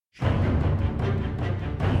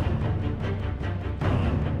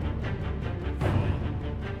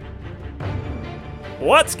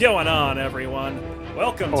What's going on, everyone?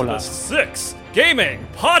 Welcome to the Six Gaming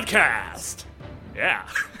Podcast. Yeah.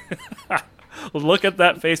 Look at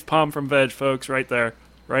that face palm from Veg, folks, right there.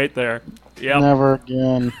 Right there. Yep. Never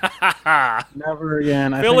again. Never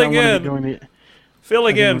again.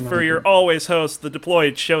 Filling in for your always host, the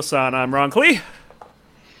deployed Shosan. I'm Ron Klee.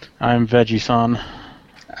 I'm Veggie-san.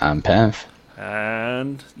 I'm Pev.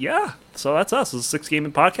 And yeah, so that's us. This is Six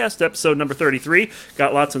Gaming Podcast, episode number 33.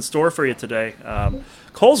 Got lots in store for you today.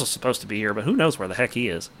 Coles is supposed to be here, but who knows where the heck he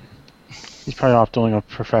is. He's probably off doing a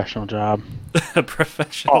professional job. A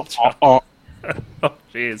professional job. Oh,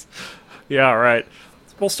 jeez. Yeah, all right.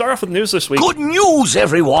 We'll start off with news this week. Good news,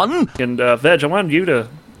 everyone! And Veg, I wanted you to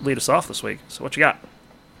lead us off this week. So what you got?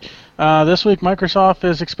 This week, Microsoft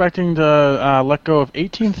is expecting to let go of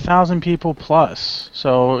 18,000 people plus.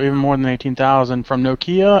 So even more than 18,000 from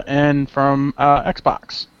Nokia and from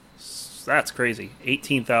Xbox. That's crazy.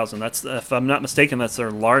 18,000. That's, if I'm not mistaken, that's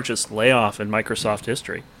their largest layoff in Microsoft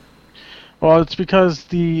history. Well, it's because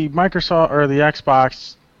the Microsoft or the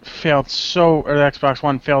Xbox failed the Xbox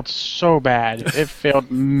One failed so bad. It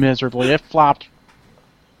failed miserably. It flopped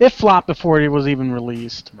before it was even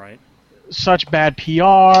released. Right. Such bad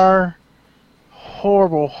PR.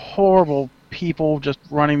 Horrible people just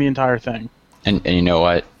running the entire thing. And you know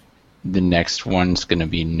what? The next one's going to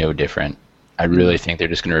be no different. I really think they're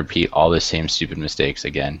just going to repeat all the same stupid mistakes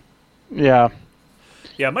again. Yeah.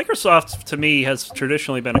 Yeah, Microsoft, to me, has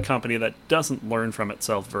traditionally been a company that doesn't learn from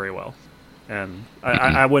itself very well. And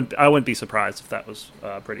I wouldn't be surprised if that was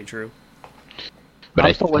pretty true. But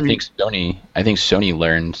I think Sony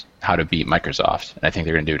learned how to beat Microsoft, and I think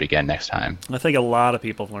they're going to do it again next time. I think a lot of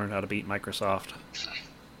people have learned how to beat Microsoft.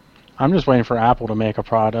 I'm just waiting for Apple to make a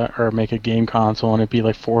product or make a game console, and it'd be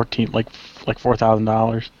like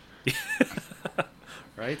 $4,000.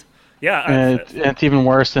 Right? Yeah. And it's even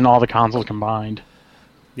worse than all the consoles combined.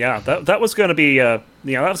 Yeah, that was going to be that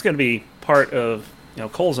was going to be part of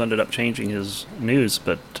Coles ended up changing his news,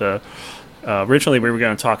 but originally we were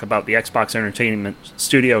going to talk about the Xbox Entertainment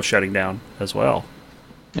Studio shutting down as well.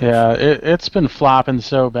 Yeah, it's been flopping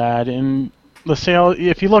so bad, and the sale.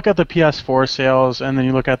 If you look at the PS4 sales and then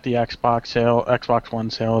you look at the Xbox One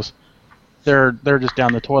sales, they're just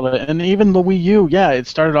down the toilet. And even the Wii U, yeah, it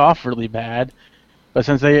started off really bad, but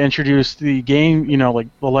since they introduced the game, like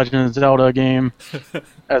the Legend of Zelda game,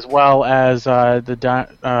 as well as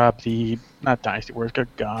the not Dynasty Warriors, good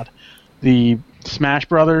God, the Smash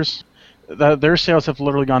Brothers, their sales have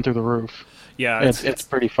literally gone through the roof. Yeah, it's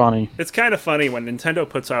pretty funny. It's kind of funny when Nintendo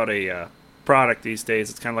puts out a product these days.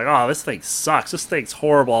 It's kind of like, oh, this thing sucks. This thing's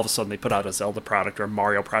horrible. All of a sudden, they put out a Zelda product or a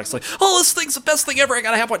Mario product. It's like, oh, this thing's the best thing ever. I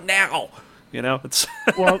gotta have one now. It's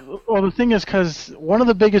well, the thing is, because one of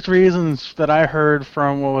the biggest reasons that I heard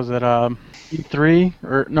from E3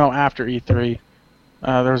 or no, after E3,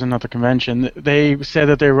 there was another convention. They said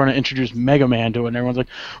that they were going to introduce Mega Man to it, and everyone's like,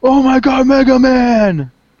 "Oh my God, Mega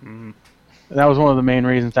Man!" Mm. That was one of the main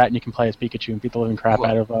reasons that you can play as Pikachu and beat the living crap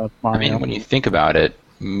out of Mario. I mean, when you think about it,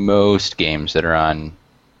 most games that are on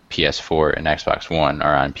PS4 and Xbox One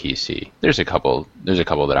are on PC. There's a couple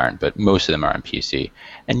that aren't, but most of them are on PC.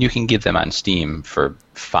 And you can get them on Steam for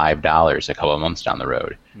 $5 a couple of months down the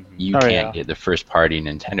road. Mm-hmm. You can't get the first-party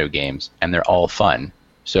Nintendo games, and they're all fun.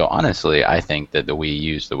 So honestly, I think that the Wii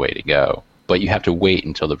U is the way to go. But you have to wait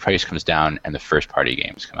until the price comes down and the first-party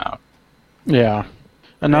games come out. Yeah.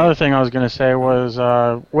 Another thing I was going to say was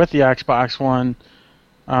with the Xbox One,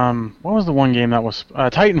 what was the one game that was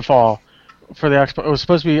Titanfall for the Xbox? It was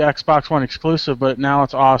supposed to be Xbox One exclusive, but now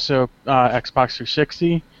it's also Xbox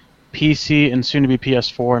 360, PC, and soon to be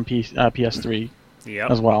PS4 and PS3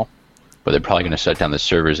 as well. But they're probably going to shut down the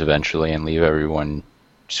servers eventually and leave everyone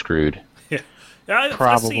screwed. Yeah,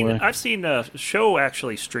 probably. I've seen a show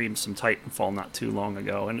actually stream some Titanfall not too long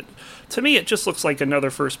ago, and to me it just looks like another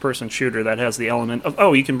first-person shooter that has the element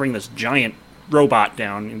of, you can bring this giant robot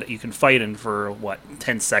down that you can fight in for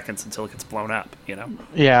 10 seconds until it gets blown up.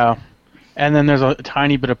 Yeah. And then there's a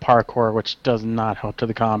tiny bit of parkour, which does not help to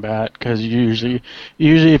the combat, because usually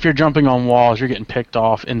if you're jumping on walls, you're getting picked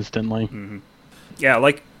off instantly. Mm-hmm. Yeah,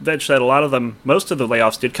 like Veg said, most of the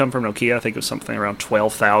layoffs did come from Nokia. I think it was something around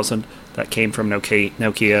 12,000 that came from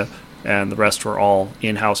Nokia, and the rest were all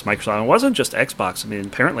in-house Microsoft. It wasn't just Xbox. I mean,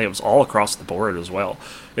 apparently it was all across the board as well.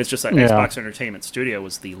 It's just that Xbox Entertainment Studio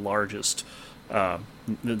was the largest, the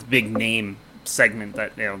big name segment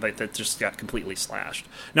that just got completely slashed.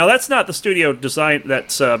 Now that's not the studio design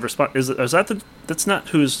that's that's not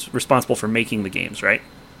who's responsible for making the games, right?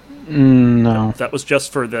 No. That was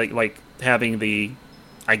just for the having the,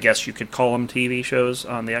 I guess you could call them TV shows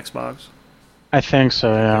on the Xbox. I think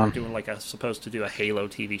so. They Yeah. were doing supposed to do a Halo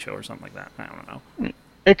TV show or something like that. I don't know.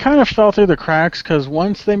 It kind of fell through the cracks because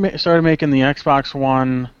once they started making the Xbox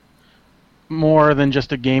One more than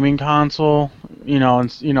just a gaming console,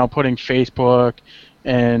 and putting Facebook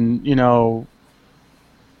and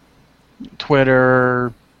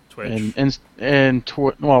Twitter Twitch.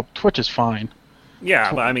 well, Twitch is fine.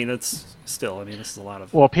 Yeah, but I mean, it's still. I mean, this is a lot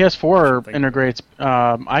of. Well, PS4 Something. integrates.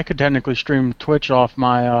 I could technically stream Twitch off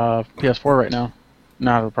my PS4 right now.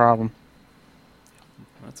 Not a problem.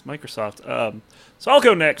 That's Microsoft. So I'll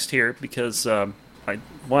go next here because I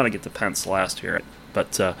want to get to Pence last here.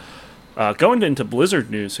 But going into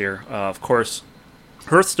Blizzard news here, of course,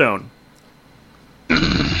 Hearthstone.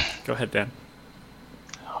 Go ahead, Dan.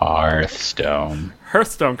 Hearthstone.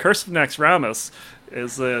 Hearthstone, Curse of Naxxramas,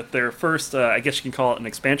 is their first, I guess you can call it an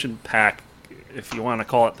expansion pack, if you want to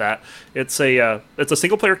call it that. It's a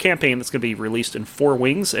single-player campaign that's going to be released in 4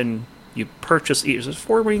 wings, and you purchase each. Is it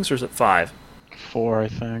 4 wings or is it 5? 4, I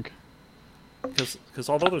think. Because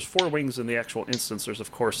although there's 4 wings in the actual instance, there's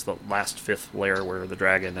of course the last 5th layer where the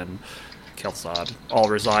dragon and Kelsod all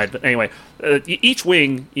reside. But anyway, each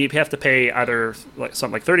wing you have to pay either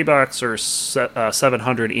something like $30 or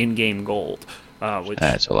 700 in-game gold. Which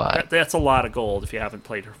That's a lot. That's a lot of gold if you haven't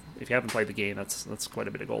played the game. That's quite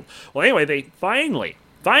a bit of gold. Well, anyway, they finally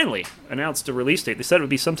announced a release date. They said it would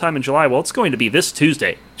be sometime in July. Well, it's going to be this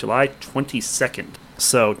Tuesday, July 22nd.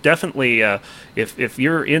 So definitely, if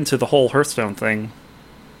you're into the whole Hearthstone thing,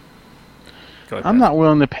 go ahead. I'm not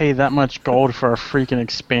willing to pay that much gold for a freaking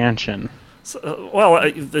expansion. So,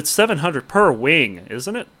 it's 700 per wing,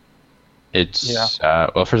 isn't it? It's Yeah.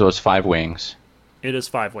 well, first of all, it's 5 wings, It is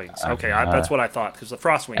 5 wings. Okay, that's what I thought because the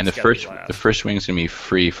frost wings. and the gotta be first wing's gonna be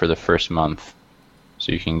free for the first month,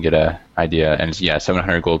 so you can get a idea. And it's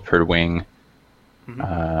 700 gold per wing.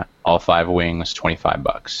 All 5 wings,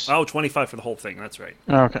 $25. Oh, 25 for the whole thing. That's right.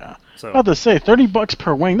 Okay. So About to say $30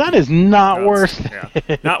 per wing. That is not no, worth it.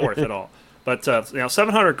 Yeah, not worth it all. But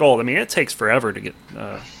 700 gold. I mean, it takes forever to get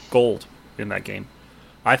gold in that game.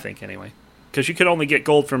 I think anyway, because you could only get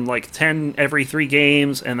gold from like 10 every 3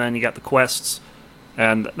 games, and then you got the quests,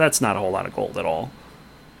 and that's not a whole lot of gold at all.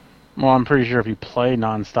 Well, I'm pretty sure if you play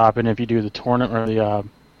nonstop and if you do the tournament or the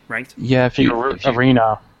Ranked. Yeah, if you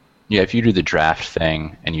arena. Yeah, if you do the draft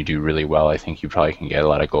thing and you do really well, I think you probably can get a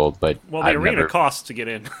lot of gold. But Well, the I've arena never... costs to get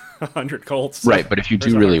in 100 gold. So Right, but if you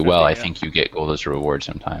there's do really well, 150, I think you get gold as a reward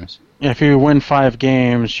sometimes. If you win 5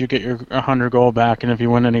 games, you get your 100 gold back, and if you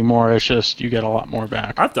win any more, it's just you get a lot more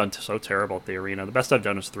back. I've done so terrible at the arena. The best I've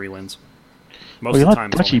done is 3 wins. Most Well, you of the let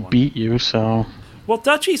time, it's only Dutchie 1. beat you, so Well,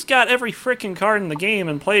 Dutchie's got every freaking card in the game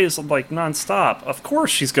and plays like nonstop. Of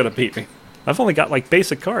course she's gonna beat me. I've only got like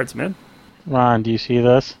basic cards, man. Ron, do you see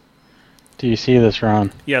this? Do you see this,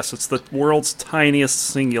 Ron? Yes, it's the world's tiniest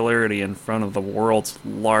singularity in front of the world's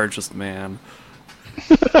largest man.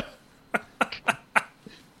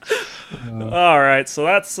 All right, so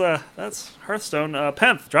that's Hearthstone.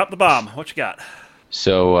 Penth, drop the bomb. What you got?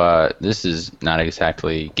 So this is not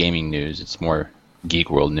exactly gaming news; it's more geek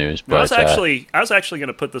world news. But I was actually going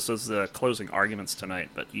to put this as the closing arguments tonight,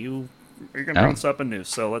 but you're going to bring this up in news,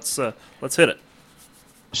 so let's hit it.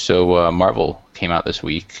 So Marvel came out this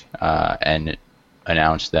week and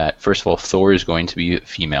announced that first of all, Thor is going to be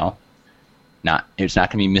female. It's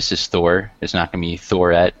not going to be Mrs. Thor. It's not going to be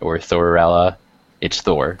Thorette or Thorella. It's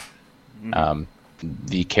Thor.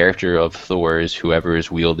 The character of Thor is whoever is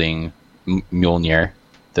wielding Mjolnir,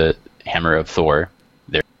 the hammer of Thor.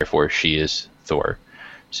 Therefore, she is Thor.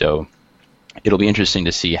 So it'll be interesting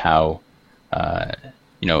to see how,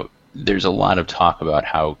 there's a lot of talk about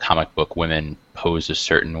how comic book women pose a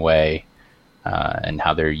certain way and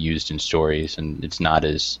how they're used in stories, and it's not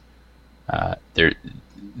as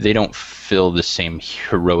they don't fill the same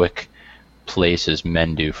heroic place as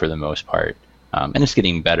men do for the most part. And it's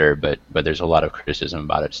getting better, but there's a lot of criticism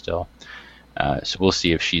about it still. So we'll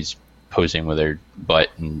see if she's posing with her butt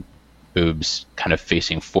and boobs kind of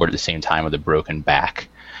facing forward at the same time with a broken back.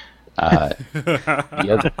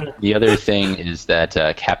 The other thing is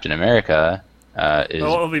that Captain America is...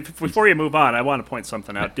 Well, before you move on, I want to point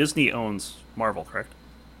something out. Disney owns Marvel, correct?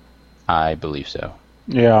 I believe so.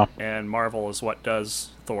 Yeah. And Marvel is what does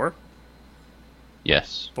Thor?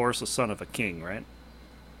 Yes. Thor's the son of a king, right?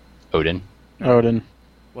 Odin. Odin.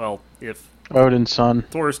 Well, if Odin's son.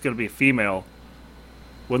 Thor's going to be a female,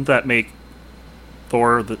 wouldn't that make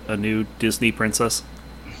Thor a new Disney princess?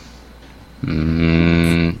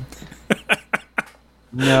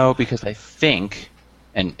 No, because I think,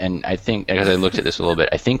 and I think, because I looked at this a little bit,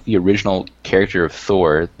 I think the original character of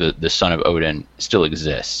Thor, the son of Odin, still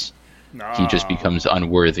exists. No. He just becomes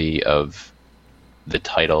unworthy of the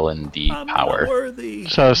title and the I'm power. not worthy.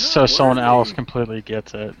 So Not someone worthy. else completely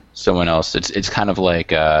gets it. Someone else. It's kind of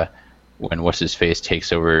like when what's his face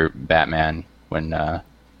takes over Batman when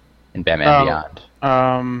in Batman Oh.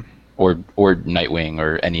 Beyond, or Nightwing,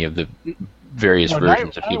 or any of the various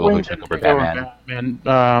versions of people who took over Batman.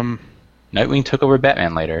 Nightwing took over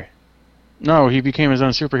Batman later. No, he became his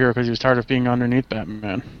own superhero because he was tired of being underneath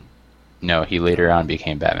Batman. No, he later on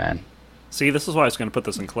became Batman. See, this is why I was going to put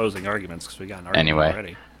this in closing arguments, because we got an argument Anyway.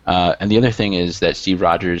 already. And the other thing is that Steve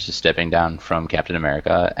Rogers is stepping down from Captain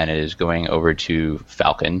America and is going over to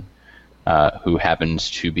Falcon, who happens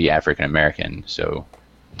to be African American. So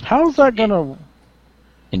How's that gonna?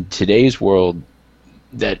 in today's world,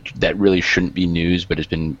 that really shouldn't be news, but has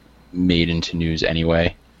been made into news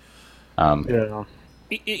anyway. Yeah.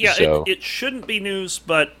 Yeah, So- it shouldn't be news,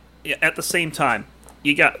 but at the same time,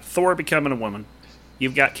 you got Thor becoming a woman.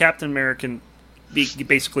 You've got Captain America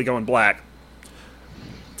basically going black.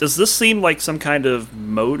 Does this seem like some kind of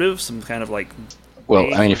motive, some kind of like? Well,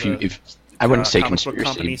 way I mean, for the, if I wouldn't say comic book conspiracy.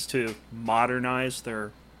 companies to modernize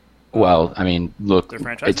their. Well, I mean, look, Their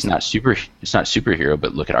franchises? it's not superhero,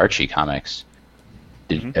 but look at Archie comics.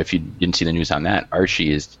 If you didn't see the news on that,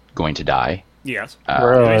 Archie is going to die. Yes,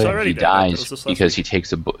 Really? He's already He dead. That was dies this last because week.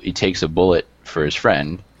 he takes a bullet for his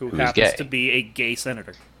friend who who is happens gay. to be a gay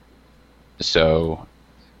senator. So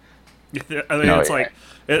I mean, No,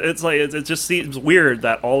 it just seems weird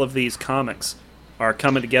that all of these comics are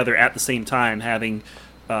coming together at the same time, having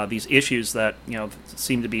these issues that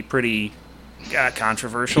seem to be pretty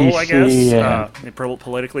controversial. I guess PC, yeah.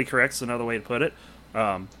 Politically correct is another way to put it.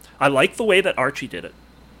 I like the way that Archie did it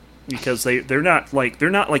because they're not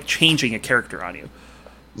like changing a character on you.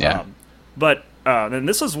 yeah, But and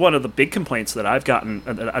this is one of the big complaints that I've gotten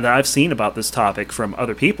that I've seen about this topic from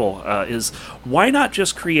other people is why not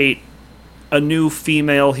just create a new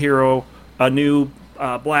female hero, a new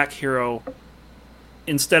black hero,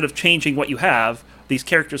 instead of changing what you have, these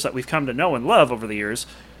characters that we've come to know and love over the years,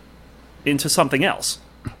 into something else.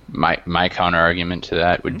 my counter argument to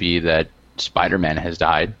that would be that Spider-Man has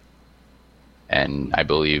died, and I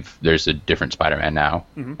believe there's a different Spider-Man now,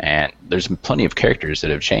 and there's plenty of characters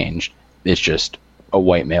that have changed. It's just a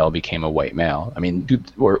white male became a white male. I mean,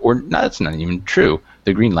 or no, that's not even true.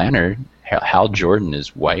 The Green Lantern, Hal Jordan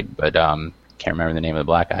is white, but can't remember the name of the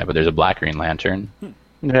black guy. But there's a black Green Lantern.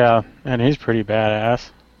 Yeah, and he's pretty badass.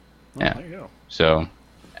 Yeah. There you go. So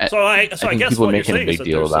I think guess people what are you're making a saying big is that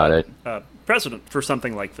deal there's about it. Precedent for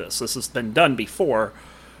something like this. This has been done before.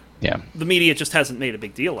 Yeah, The media just hasn't made a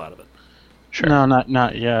big deal out of it. sure. No,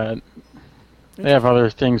 not yet. They have other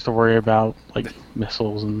things to worry about, like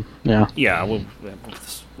missiles and yeah. Yeah, we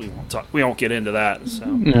won't talk. We won't get into that. So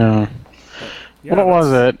Yeah. yeah, What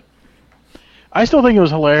was that's- it? I still think it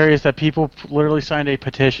was hilarious that people literally signed a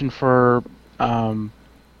petition for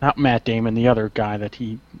not Matt Damon, the other guy that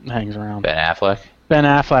he hangs around. Ben Affleck. Ben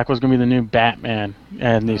Affleck was going to be the new Batman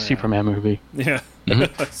in the yeah. Superman movie. Yeah,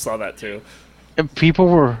 Mm-hmm. I saw that too. And people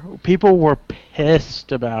were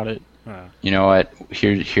pissed about it. You know what?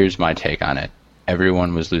 Here's my take on it.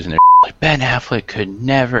 Everyone was losing their like Ben Affleck could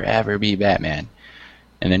never ever be Batman.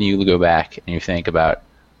 And then you go back and you think about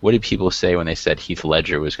what did people say when they said Heath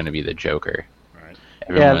Ledger was going to be the Joker? Right.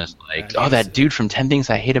 Everyone Yeah. was like, Yeah, "Oh, he's- that dude from 10 Things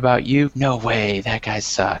I Hate About You? No way, that guy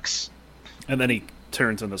sucks." And then he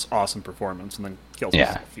turns in this awesome performance, and then kills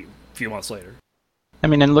Yeah. us a few months later. I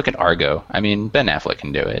mean, and look at Argo. I mean, Ben Affleck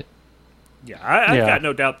can do it. Yeah, I've Yeah. got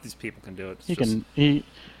no doubt these people can do it. It's He just- can he.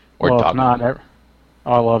 Or well, if Dogma. not,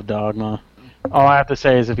 I love Dogma. All I have to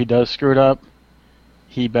say is if he does screw it up,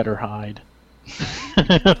 he better hide.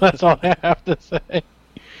 That's all I have to say.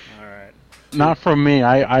 All right. Not from me.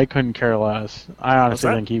 I couldn't care less. I honestly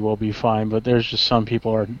that? think he will be fine, but there's just some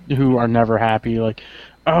people who are never happy. Like,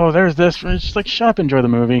 oh, there's this. It's just like, shut up, enjoy the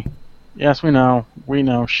movie. Yes, we know. We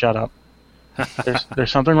know. Shut up.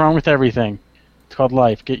 There's something wrong with everything. It's called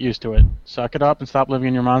life. Get used to it. Suck it up and stop living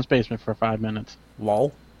in your mom's basement for 5 minutes.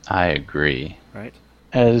 Lol. I agree. Right.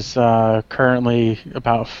 As currently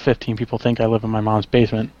about 15 people think I live in my mom's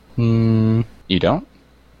basement. You don't?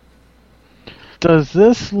 Does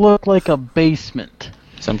this look like a basement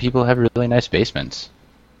Some people have really nice basements.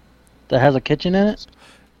 that has a kitchen in it?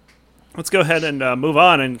 Let's go ahead and move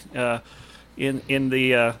on. And in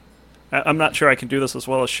the, I'm not sure I can do this as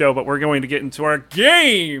well as show, but we're going to get into our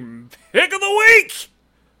game pick of the week.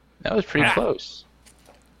 That was pretty close.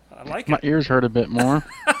 I like My it. ears hurt a bit more.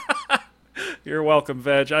 You're welcome,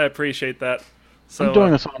 Veg. I appreciate that. So, I'm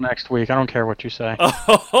doing this all next week. I don't care what you say.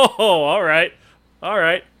 Oh, all right, all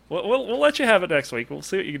right. We'll let you have it next week. We'll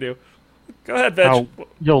see what you can do. Go ahead, Veg. Oh,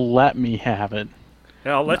 you'll let me have it.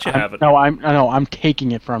 Yeah, I'll let you have it. No, I'm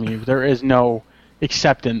taking it from you. There is no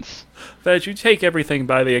acceptance. Veg, you take everything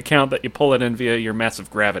by the account that you pull it in via your massive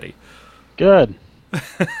gravity. Good.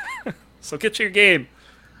 So get to your game.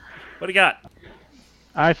 What do you got?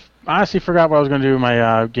 I honestly forgot what I was going to do.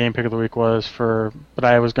 My game pick of the week was for, but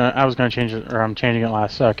I was going to change it, or I'm changing it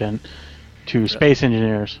last second to Space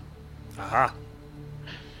Engineers. Aha.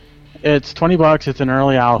 It's $20. It's an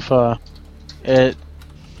early alpha. The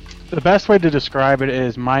best way to describe it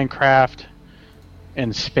is Minecraft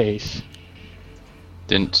in space.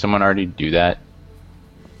 Didn't someone already do that?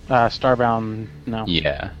 Starbound, no.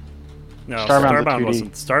 Yeah. No, Starbound's a Starbound 2D.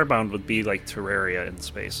 wasn't. Starbound would be like Terraria in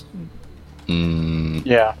space.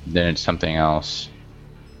 Yeah. Then it's something else.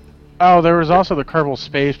 Oh, there was also the Kerbal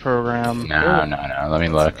Space Program. No. Let me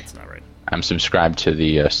look. That's not right. I'm subscribed to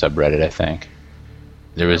the subreddit, I think.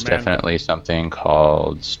 There was Our man- definitely something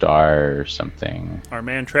called Star something. Our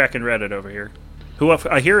man tracking Reddit over here. Who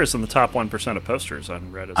I hear is in the top 1% of posters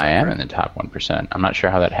on Reddit. I am in the top 1%. I'm not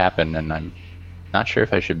sure how that happened, and I'm not sure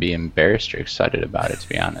if I should be embarrassed or excited about it, to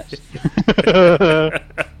be honest.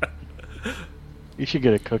 You should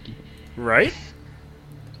get a cookie. Right?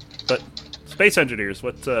 But Space Engineers,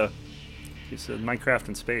 what, you said Minecraft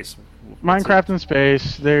in space. What's Minecraft in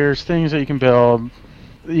space, there's things that you can build.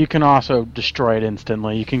 You can also destroy it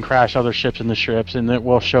instantly. You can crash other ships in the ships, and it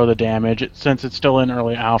will show the damage. Since it's still in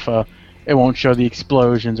early alpha, it won't show the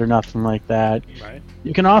explosions or nothing like that. it? Right?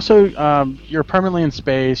 You can also, you're permanently in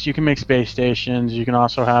space. You can make space stations. You can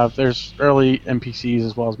also have, there's early NPCs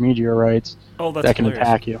as well as meteorites Oh, that's that can hilarious.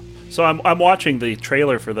 attack you. So I'm watching the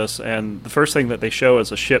trailer for this, and the first thing that they show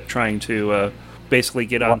is a ship trying to basically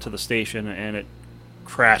get onto the station, and it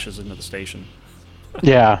crashes into the station.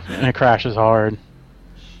 Yeah, and it crashes hard.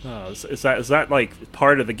 Oh, is that like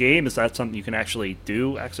part of the game? Is that something you can actually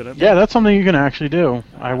do accidentally? Yeah, that's something you can actually do.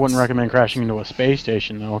 I wouldn't recommend crashing into a space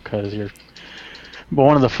station, though, because you're... But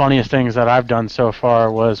one of the funniest things that I've done so far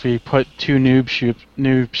was we put two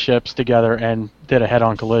noob ships together and did a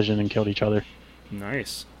head-on collision and killed each other.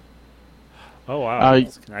 Nice. Oh wow! You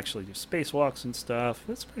You can actually do spacewalks and stuff.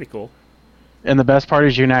 That's pretty cool. And the best part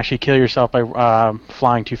is you can actually kill yourself by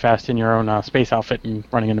flying too fast in your own space outfit and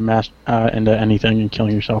running into anything and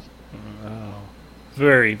killing yourself.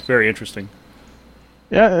 Very, very interesting.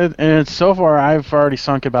 Yeah, and it's, so far I've already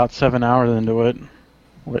sunk about 7 hours into it.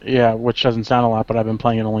 Yeah, which doesn't sound a lot, but I've been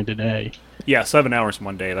playing it only today, Yeah, 7 hours in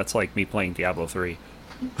one day. That's like me playing Diablo 3.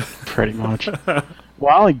 pretty much.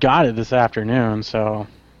 Well, I only got it this afternoon, so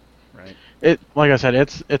Right. like I said,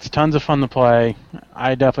 it's tons of fun to play.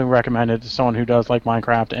 I definitely recommend it to someone who does like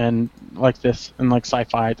Minecraft and like this and like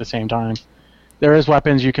sci-fi at the same time. There is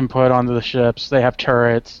weapons you can put onto the ships. They have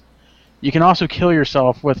turrets. You can also kill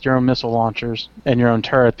yourself with your own missile launchers and your own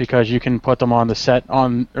turret because you can put them on the set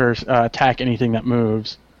on or attack anything that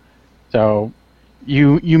moves. So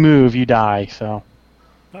you move, you die. So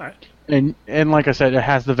All right. and like I said, it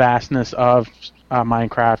has the vastness of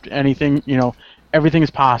Minecraft. Anything, everything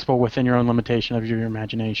is possible within your own limitation of your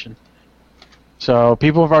imagination. So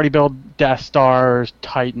people have already built Death Stars,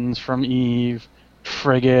 Titans from Eve,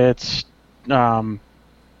 frigates,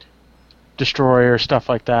 destroyers, stuff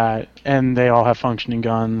like that, and they all have functioning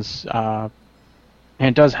guns. And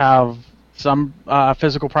it does have some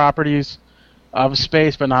physical properties of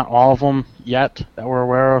space, but not all of them yet that we're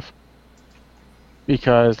aware of.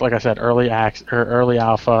 Because, like I said, early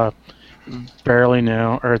alpha, barely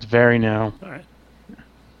new, or it's very new. All right.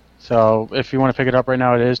 So if you want to pick it up right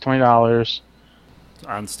now, it is $20,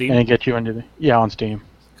 On Steam. and it gets you into on Steam.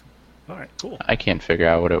 All right. Cool. I can't figure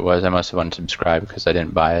out what it was. I must have unsubscribed because I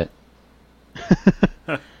didn't buy it.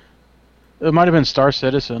 It might have been Star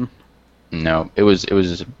Citizen. No, it was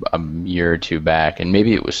a year or two back, and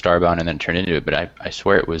maybe it was Starbound and then turned into it. But I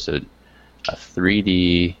swear it was a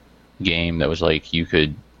 3D game that was like you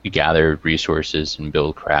could gather resources and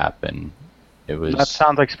build crap, and it was That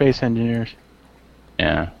sounds like Space Engineers.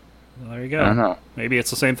 yeah. Well, there you I go. don't know. Maybe it's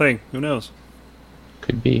the same thing. Who knows?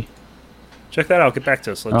 Could be. Check that out. Get back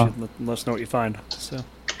to us. Oh. Let us know what you find. So,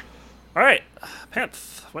 all right,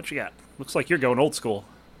 Penth, what you got? Looks like you're going old school.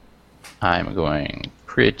 I'm going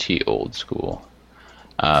pretty old school.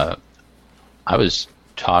 I was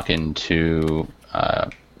talking to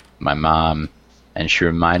my mom, and she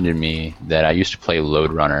reminded me that I used to play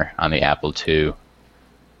Lode Runner on the Apple II,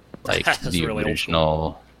 like That's the really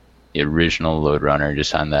old original Lode Runner,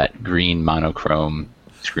 just on that green monochrome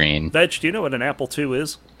screen. Veg, do you know what an Apple II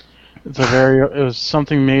is? It was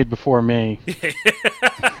something made before me.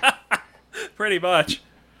 Pretty much.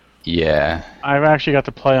 Yeah, I've actually got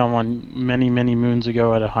to play on one many moons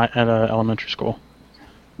ago at a elementary school.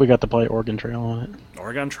 We got to play Oregon Trail on it.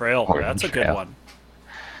 Oregon Trail. Oregon That's a good Trail. one.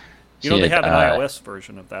 See, They have an uh, iOS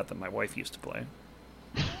version of that my wife used to play.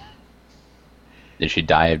 Did she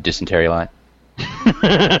die of dysentery a lot?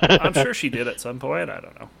 I'm sure she did at some point. I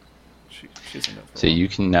don't know. She's in it for So you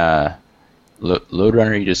can Load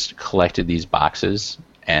Runner. You just collected these boxes,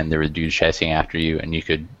 and there were dudes chasing after you, and you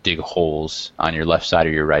could dig holes on your left side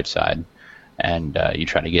or your right side, and you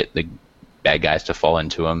try to get the bad guys to fall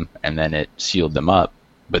into them, and then it sealed them up.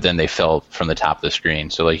 But then they fell from the top of the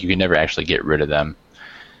screen, so like you could never actually get rid of them.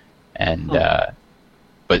 And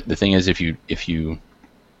but the thing is, if you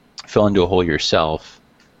fell into a hole yourself,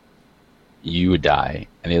 you would die.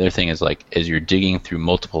 And the other thing is, like, as you're digging through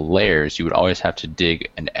multiple layers, you would always have to dig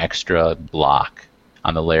an extra block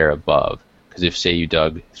on the layer above. Because if, say, you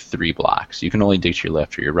dug 3 blocks, you can only dig to your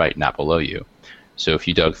left or your right, not below you. So if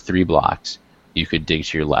you dug 3 blocks, you could dig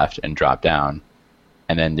to your left and drop down.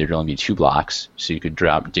 And then there'd only be 2 blocks, so you could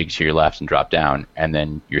dig to your left and drop down, and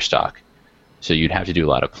then you're stuck. So you'd have to do a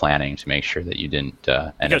lot of planning to make sure that you didn't end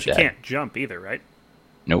up dead. Because you can't jump either, right?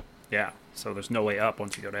 Nope. Yeah, so there's no way up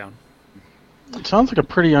once you go down. It sounds like a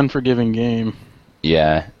pretty unforgiving game.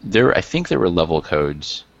 Yeah, I think there were level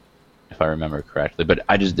codes, if I remember correctly. But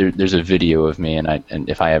there's a video of me, and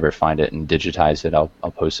if I ever find it and digitize it, I'll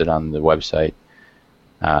post it on the website.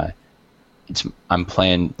 I'm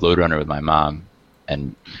playing Load Runner with my mom,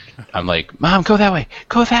 and I'm like, "Mom, go that way,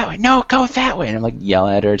 no, go that way," and I'm like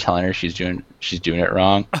yelling at her, telling her she's doing it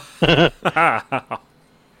wrong. Yeah, I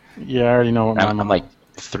already know what I'm like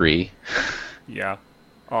 3. Yeah,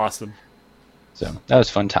 awesome. So that was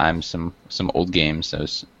fun times. Some old games. I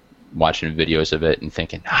was watching videos of it and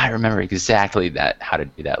thinking, I remember exactly how to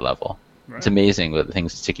do that level. Right. It's amazing what the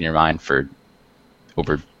things stick in your mind for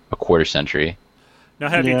over a quarter century. Now,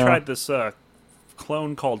 have you tried this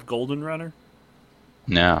clone called Golden Runner?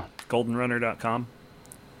 No. GoldenRunner.com.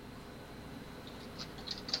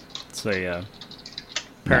 It's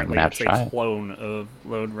apparently it's a clone of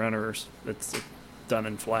Load Runners. It's done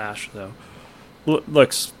in Flash, though.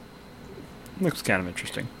 Looks kind of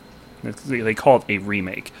interesting. They call it a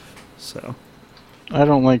remake, so. I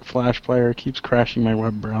don't like Flash Player. It keeps crashing my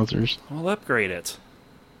web browsers. Well, upgrade it.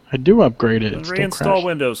 I do upgrade it. And reinstall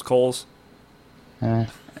Windows, Coles. Yeah.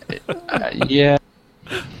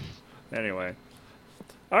 Anyway.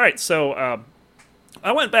 All right, so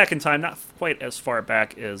I went back in time, not quite as far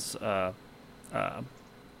back as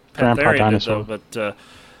Pantherian did, though, but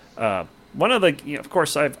one of the, of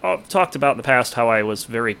course, I've talked about in the past how I was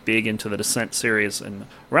very big into the Descent series, and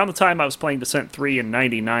around the time I was playing Descent 3 in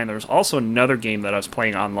 '99, there was also another game that I was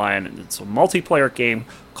playing online, and it's a multiplayer game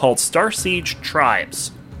called Star Siege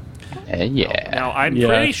Tribes. Yeah. Now, I'm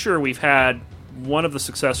pretty sure we've had one of the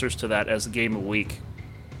successors to that as the Game of the Week.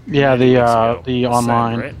 Yeah, the Ascend,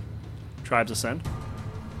 online. right? Tribes Ascend?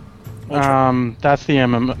 That's the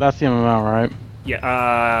MMO, right? Yeah,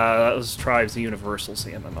 that was Tribes Universal's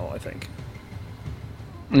the MMO, I think.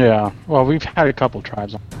 Yeah, well, we've had a couple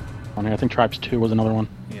Tribes on here. I think Tribes 2 was another one.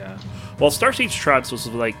 Yeah. Well, Star Siege Tribes was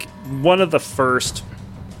like one of the first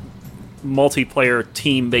multiplayer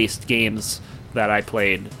team-based games that I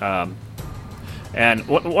played. And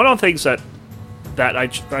one of the things that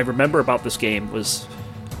I remember about this game was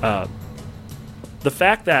the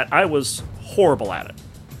fact that I was horrible at it.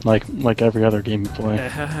 Like every other game you play.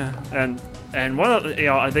 And one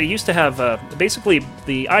of they used to have basically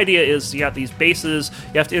the idea is you got these bases,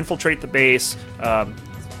 you have to infiltrate the base,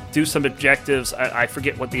 do some objectives. I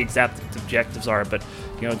forget what the exact objectives are, but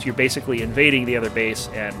you're basically invading the other base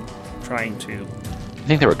and trying to. I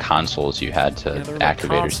think there were consoles you had to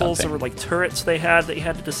activate or something. There were like turrets that you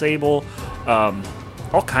had to disable,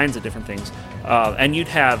 all kinds of different things, and you'd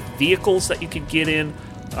have vehicles that you could get in.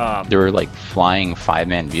 There were like flying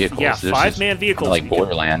 5-man vehicles. Yeah, 5-man vehicles. Like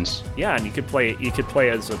Borderlands. Yeah, and you could play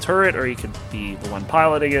as a turret, or you could be the one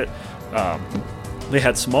piloting it. They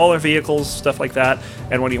had smaller vehicles, stuff like that.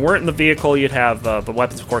 And when you weren't in the vehicle, you'd have the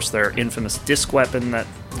weapons. Of course, their infamous disc weapon.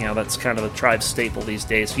 That's kind of the tribe staple these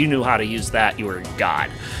days. If you knew how to use that, you were a god.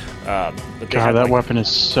 But that weapon is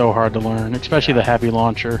so hard to learn, especially the heavy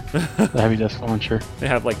launcher, the heavy disc launcher. They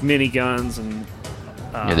have like miniguns and.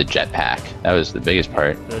 The jetpack. That was the biggest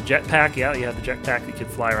part. The jetpack, yeah, you had the jetpack that could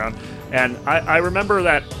fly around. And I remember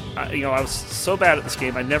that, I was so bad at this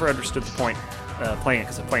game, I never understood the point playing it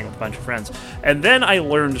because I'm playing with a bunch of friends. And then I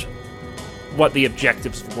learned what the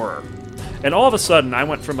objectives were. And all of a sudden, I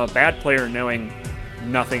went from a bad player knowing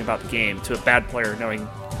nothing about the game to a bad player knowing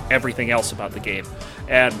everything else about the game.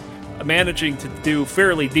 And managing to do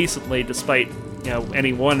fairly decently despite,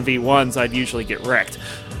 any 1v1s, I'd usually get wrecked.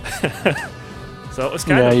 So it was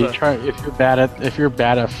kind of. Yeah, you try if you're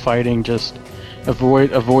bad at fighting, just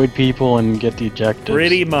avoid people and get the objectives.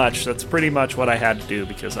 Pretty much, that's pretty much what I had to do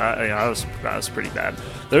because I was pretty bad.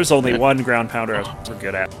 There's only one ground pounder I was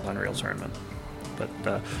good at Unreal Tournament,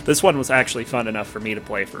 But this one was actually fun enough for me to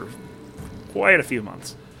play for quite a few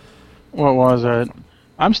months. What was it?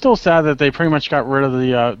 I'm still sad that they pretty much got rid of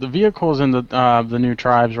the vehicles in the new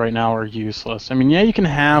tribes right now are useless. I mean, yeah, you can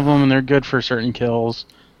have them and they're good for certain kills,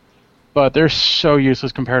 but they're so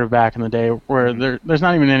useless compared to back in the day where there's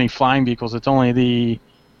not even any flying vehicles. It's only the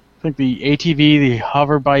ATV, the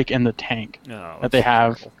hover bike, and the tank that they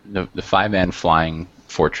have. The 5-man flying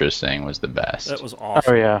fortress thing was the best. That was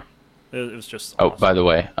awesome. Oh yeah. It was just Oh, awesome. by the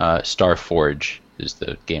way, Star Forge is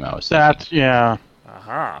the game I was thinking. That's yeah.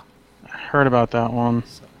 Aha. Heard about that one.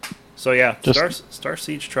 So yeah, Just- Star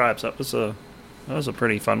Siege Tribes. That was a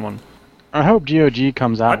pretty fun one. I hope GOG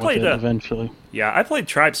comes I out with played it that. eventually. Yeah, I played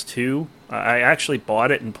Tribes 2. I actually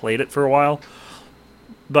bought it and played it for a while.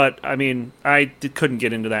 But, I mean, couldn't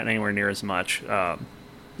get into that anywhere near as much.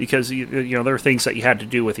 Because, you know, there were things that you had to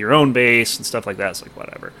do with your own base and stuff like that. It's like,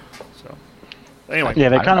 whatever. So, anyway. Yeah,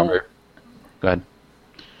 they I kind of remember- Go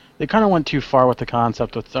ahead. went too far with the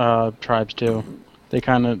concept with Tribes too.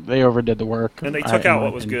 They overdid the work. And they took out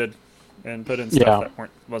what was good and put in stuff that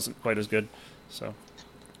wasn't quite as good. So,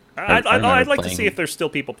 I'd remember like to see playing- if there's still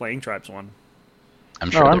people playing Tribes 1. I'm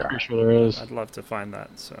No, sure I'm there are. pretty sure there is. I'd love to find that.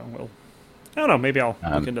 So, I don't know. Maybe I'll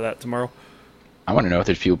look into that tomorrow. I want to know if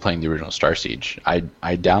there's people playing the original Star Siege. I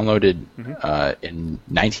downloaded in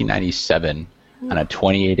 1997 on a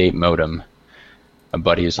 28.8 modem. A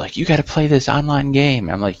buddy was like, "You got to play this online game."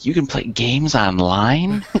 I'm like, "You can play games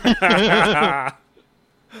online?"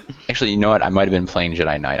 Actually, you know what? I might have been playing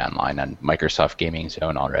Jedi Knight online on Microsoft Gaming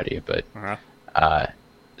Zone already, but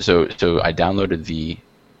so I downloaded the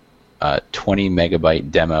 20 megabyte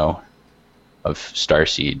demo of Star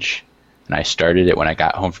Siege, and I started it when I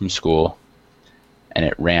got home from school, and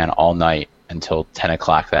it ran all night until 10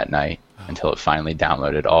 o'clock that night, until it finally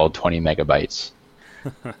downloaded all 20 megabytes.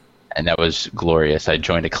 And that was glorious. I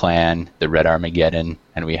joined a clan, the Red Armageddon,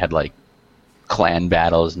 and we had like clan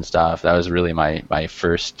battles and stuff. That was really my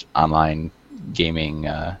first online gaming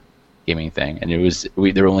thing. And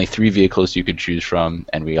there were only 3 vehicles you could choose from,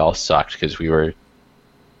 and we all sucked because we were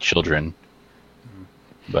children.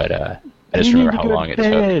 But I just remember how long it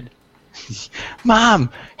took. Mom,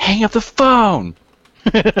 hang up the phone.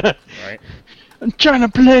 Right. I'm trying to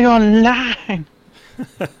play online.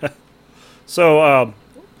 So,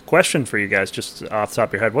 question for you guys, just off the top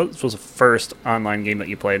of your head. What was the first online game that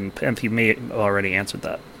you played? And you may have already answered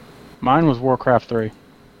that. Mine was Warcraft 3.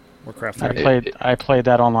 Warcraft 3. I played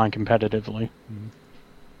that online competitively.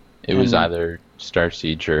 It was either Star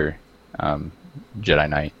Siege or Jedi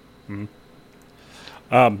Knight.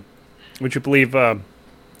 Would you believe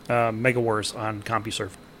Mega Wars on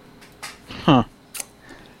CompuServe? Huh.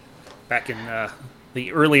 Back in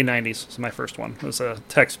the early 90s was my first one. It was a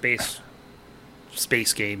text-based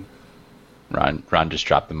space game. Ron just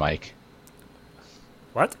dropped the mic.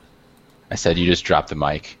 What? I said you just dropped the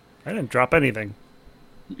mic. I didn't drop anything.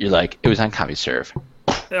 You're like, it was on CompuServe.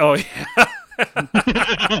 Oh,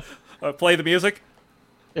 yeah. Play the music?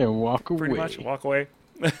 And walk away. Pretty much. Walk away.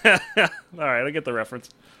 All right, I get the reference.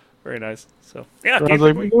 Very nice. So, yeah. I was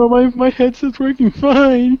like, no, my headset's working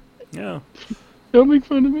fine. Yeah. Don't make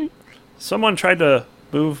fun of me. Someone tried to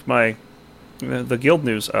move the Guild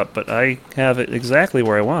News up, but I have it exactly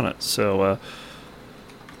where I want it. So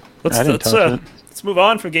let's move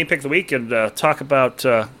on from Game Pick of the Week and talk about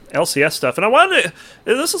LCS stuff. And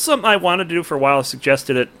this is something I wanted to do for a while. I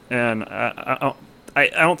suggested it, and I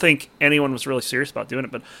don't think anyone was really serious about doing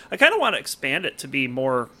it, but I kind of want to expand it to be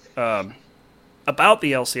more about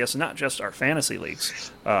the LCS and not just our fantasy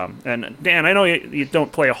leagues. And Dan, I know you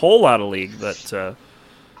don't play a whole lot of League, but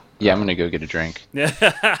yeah, I'm gonna go get a drink.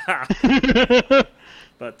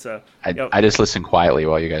 But I just listen quietly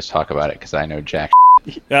while you guys talk about it because I know Jack.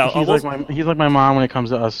 yeah, He's like my mom when it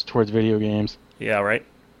comes to us towards video games. yeah, right.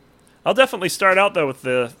 I'll definitely start out though with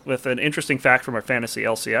an interesting fact from our fantasy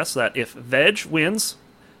LCS that if Veg wins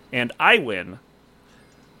and I win,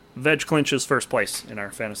 Veg clinches first place in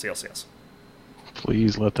our fantasy LCS.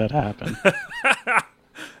 Please let that happen.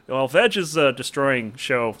 Well, Veg is destroying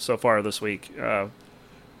show so far this week.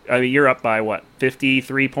 I mean, you're up by what,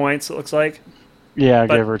 53 points? It looks like. Yeah,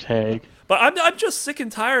 give or take. But I'm just sick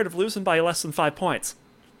and tired of losing by less than 5 points.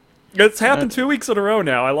 It's happened 2 weeks in a row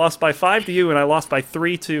now. I lost by 5 to you, and I lost by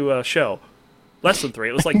 3 to show. Less than 3.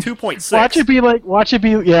 It was like 2.6. Watch it be.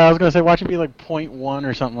 Yeah, I was gonna say watch it be like 0.1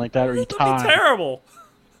 or something like that, or you tie. That'd be terrible.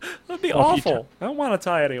 That'd be Well, if you awful. I don't want to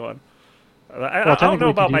tie anyone. I don't technically, know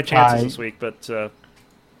if about you my do chances tie- this week, but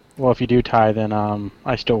Well, if you do tie, then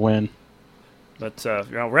I still win.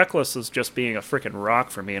 Reckless is just being a freaking rock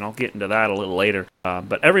for me, and I'll get into that a little later.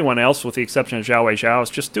 But everyone else, with the exception of Zhao Wei Zhao, is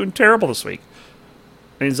just doing terrible this week.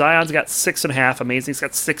 I mean, Zion's got 6.5. Amazing's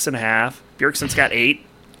got 6.5. Bjergsen's got 8.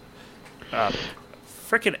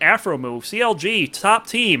 Frickin' Afro move. CLG, top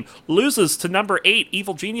team, loses to number 8,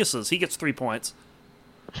 Evil Geniuses. He gets 3 points.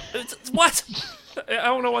 What? I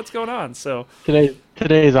don't know what's going on. So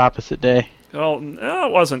today's opposite day. well, no,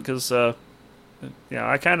 it wasn't because I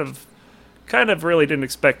kind of really didn't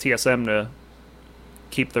expect TSM to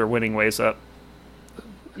keep their winning ways up.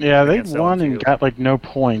 Yeah, they Against won LQ. and got like no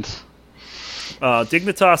points.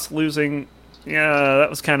 Dignitas losing. Yeah, that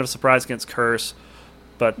was kind of a surprise against Curse,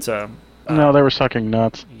 but No, they were sucking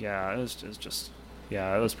nuts. yeah,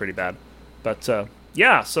 it was pretty bad. But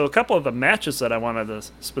yeah, so a couple of the matches that I wanted to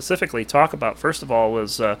specifically talk about. First of all,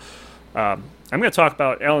 was I'm going to talk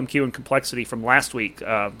about LMQ and Complexity from last week,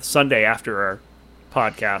 Sunday after our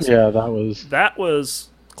podcast. Yeah, That was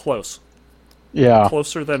close. yeah.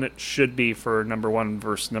 Closer than it should be for number 1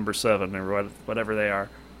 versus number 7 or whatever they are.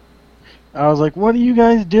 I was like, "What are you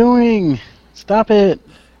guys doing? Stop it!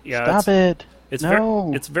 Yeah, Stop it!" It's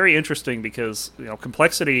No. it's very interesting because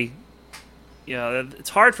Complexity. Yeah,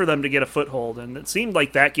 it's hard for them to get a foothold, and it seemed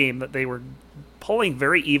like that game that they were pulling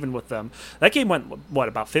very even with them. That game went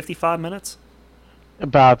about 55 minutes,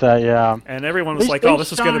 About that, yeah. and everyone was They- like, they "Oh,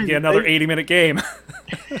 this is going to be shine. another They- 80-minute game."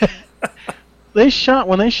 They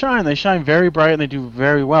shine very bright and they do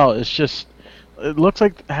very well. It's just, it looks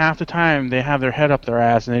like half the time they have their head up their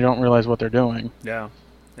ass and they don't realize what they're doing. yeah.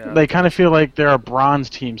 They kind of feel like they're a bronze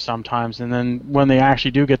team sometimes, and then when they actually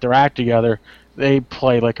do get their act together, they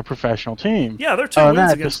play like a professional team. Yeah, their two Oh, and wins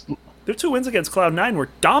that against just- their 2 wins against Cloud9 were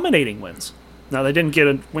dominating wins. Now they didn't get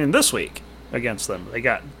a win this week against them. They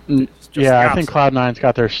got just the Yeah, I think opposite. Cloud9's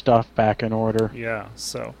got their stuff back in order. Yeah,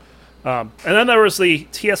 so. And then there was the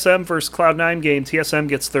TSM versus Cloud9 game. TSM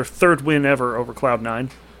gets their 3rd win ever over Cloud9.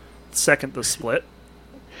 Second the split.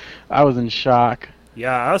 I was in shock.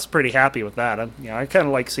 Yeah, I was pretty happy with that. I kind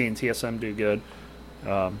of like seeing TSM do good.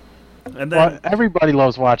 And then, Well, everybody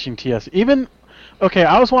loves watching TS. Okay,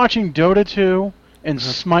 I was watching Dota 2 and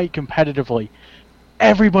Smite competitively.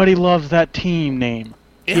 Everybody loves that team name,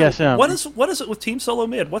 TSM. What is it with Team Solo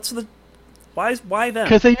Mid? Why them?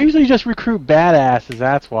 Because they usually just recruit badasses.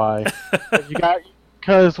 That's why.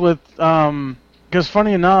 Because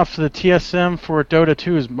funny enough, the TSM for Dota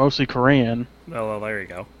 2 is mostly Korean. Well, there you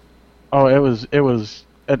go. Oh, it was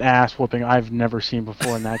an ass whooping I've never seen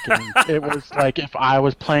before in that game. It was like if I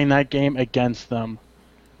was playing that game against them.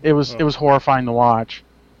 It was horrifying to watch.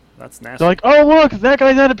 That's nasty. They're like, "Oh look, that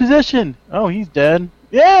guy's out of position. Oh, he's dead.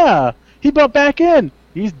 Yeah, he bumped back in.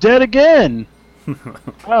 He's dead again.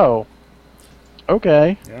 Oh,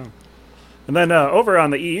 okay. Yeah. And then over on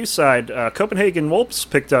the EU side, Copenhagen Wolves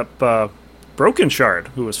picked up Broken Shard,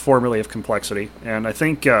 who was formerly of Complexity, and I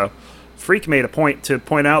think Freak made a point to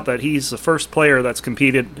point out that he's the first player that's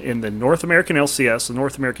competed in the North American LCS, the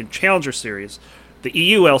North American Challenger Series, the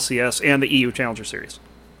EU LCS, and the EU Challenger Series.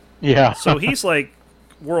 Yeah. So he's like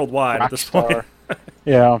worldwide at this point.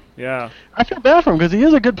 Yeah. Yeah. I feel bad for him because he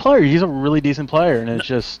is a good player. He's a really decent player, and it's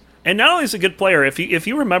just And not only is he a good player, if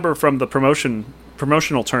you remember from the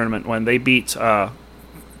promotional tournament when they beat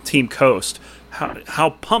Team Coast,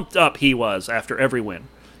 how pumped up he was after every win.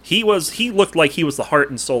 He looked like he was the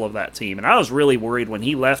heart and soul of that team, and I was really worried when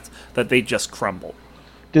he left that they'd just crumble.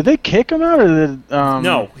 did they kick him out or did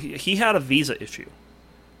No, he had a visa issue,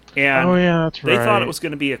 and Oh yeah, that's they right. thought it was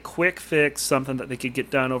going to be a quick fix, something that they could get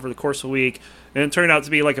done over the course of a week, and it turned out to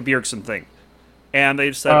be like a Bjergsen thing. And they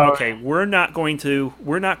just said, Oh. okay, we're not going to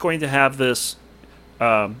have this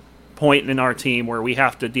point in our team where we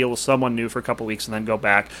have to deal with someone new for a couple weeks and then go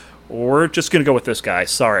back. We're just going to go with this guy.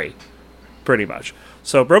 Sorry, pretty much.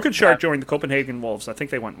 So Broken Shard joined the Copenhagen Wolves. I think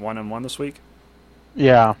they went 1-1 this week.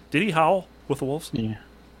 Yeah. Did he howl with the Wolves? Yeah.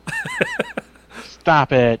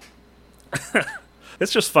 Stop it.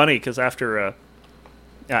 It's just funny because after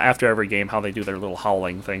every game, how they do their little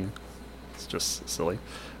howling thing, it's just silly.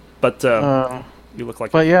 But you look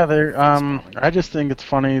like. But yeah, they're I just think it's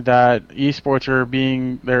funny that esports are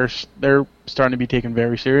they're starting to be taken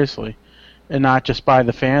very seriously, and not just by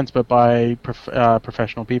the fans but by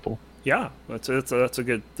professional people. Yeah, that's a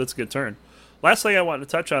good turn. Last thing I wanted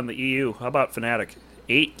to touch on the EU. How about Fnatic?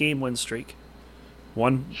 8-game win streak.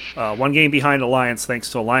 One game behind Alliance,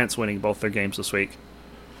 thanks to Alliance winning both their games this week.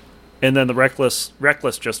 And then the Reckless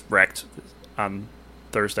just wrecked on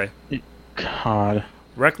Thursday. God.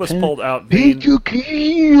 Reckless pulled out Vayne.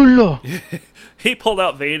 He pulled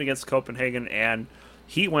out Vayne against Copenhagen, and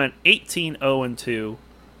he went 18-0-2.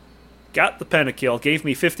 Got the pentakill, gave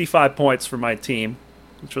me 55 points for my team,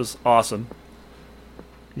 which was awesome.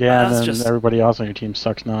 Yeah, and That's then just- everybody else on your team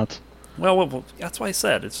sucks nuts. Well, that's why I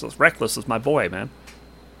said it's just Reckless is my boy, man.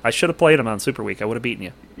 I should have played him on Super Week. I would have beaten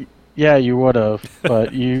you. Yeah, you would have,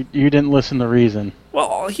 but you didn't listen to reason.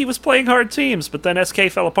 Well, he was playing hard teams, but then SK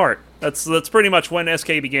fell apart. That's pretty much when SK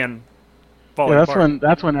began falling apart.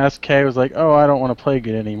 That's when SK was like, oh, I don't want to play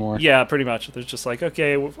good anymore. Yeah, pretty much. They're just like,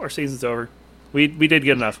 okay, our season's over. We did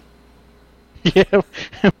good enough. Yeah,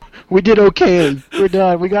 we did okay. We're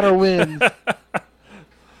done. We got our wins.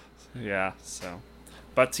 Yeah, so.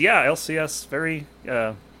 But yeah, LCS, very,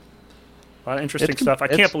 a lot of interesting stuff. I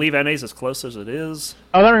can't believe NA's as close as it is.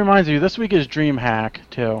 Oh, that reminds me, this week is DreamHack,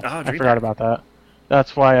 too. I forgot about that.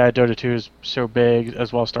 That's why Dota 2 is so big,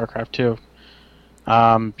 as well as StarCraft 2.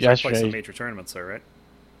 They Yesterday, play some major tournaments there, right?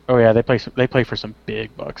 Oh yeah, they play for some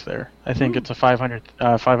big bucks there. I think it's a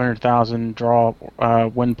 500,000 draw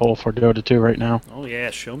win pool for Dota 2 right now. Oh yeah,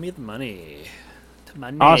 show me the money.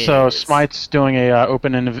 Also, Smite's doing a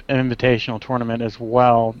open invitational tournament as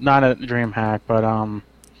well. Not at DreamHack, but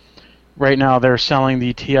right now they're selling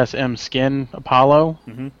the TSM skin Apollo.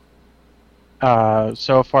 Mm-hmm.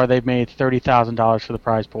 So far, they've made $30,000 for the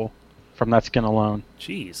prize pool from that skin alone.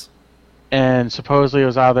 Jeez. And supposedly it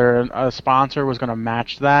was either a sponsor was going to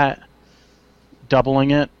match that,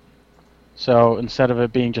 doubling it. So instead of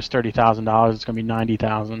it being just $30,000, it's going to be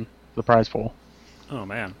 $90,000 the prize pool. Oh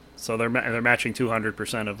man! So they're matching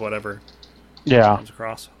 200% of whatever. Yeah. Comes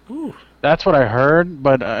across. Ooh. That's what I heard,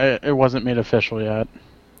 but it wasn't made official yet.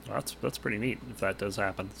 Well, that's pretty neat if that does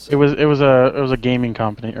happen. So. It was a gaming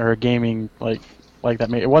company or a gaming like that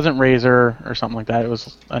made. It wasn't Razer or something like that. It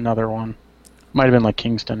was another one. Might have been like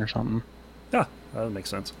Kingston or something. Yeah, that would make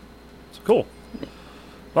sense. So cool.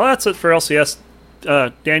 Well, that's it for LCS.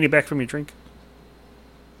 Dan, you back from your drink?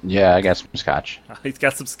 Yeah, I got some scotch. He's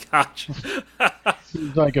got some scotch.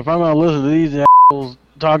 He's like, if I'm going to listen to these assholes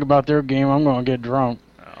talk about their game, I'm going to get drunk.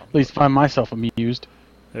 Oh, at least find myself amused.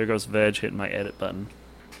 There goes Veg hitting my edit button.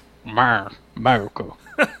 Marco.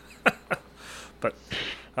 But,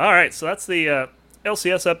 all right, so that's the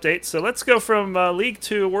LCS update. So let's go from League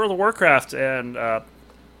to World of Warcraft. And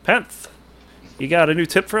Penth, you got a new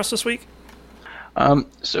tip for us this week?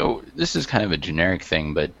 So this is kind of a generic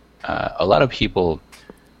thing, but a lot of people,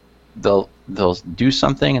 they'll do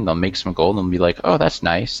something and they'll make some gold and they'll be like, oh, that's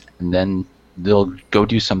nice, and then they'll go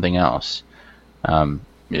do something else.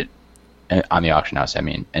 On the auction house, I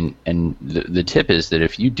mean, and the tip is that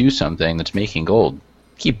if you do something that's making gold,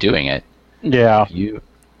 keep doing it. Yeah.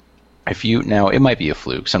 If you now, it might be a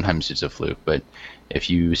fluke. Sometimes it's a fluke, but if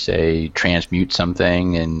you say transmute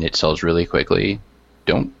something and it sells really quickly,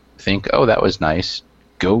 don't think, oh, that was nice.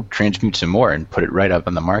 Go transmute some more and put it right up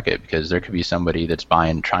on the market, because there could be somebody that's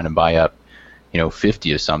trying to buy up,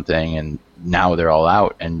 50 of something, and now they're all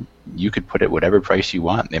out, and you could put it whatever price you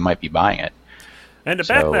want. They might be buying it. And to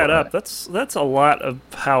back that up, that's a lot of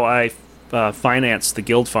how I financed the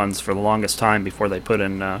guild funds for the longest time before they put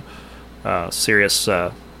in serious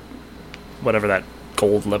whatever that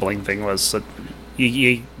gold leveling thing was. So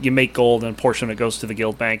you make gold and a portion of it goes to the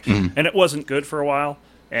guild bank, and it wasn't good for a while.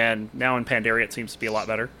 And now in Pandaria it seems to be a lot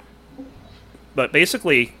better. But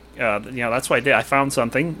basically, that's what I did. I found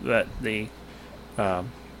something that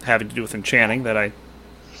having to do with enchanting that I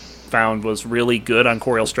found was really good on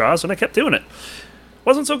Coriel Straws, and I kept doing it.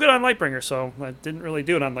 Wasn't so good on Lightbringer, so I didn't really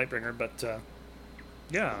do it on Lightbringer, but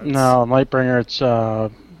yeah. No, Lightbringer, it's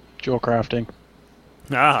jewel crafting.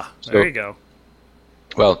 There you go.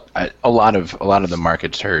 Well, a lot of the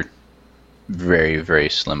markets are very, very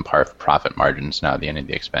slim profit margins now at the end of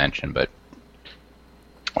the expansion, but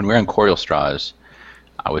when we were on Coriel Straws,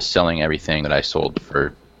 I was selling everything that I sold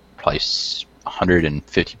for probably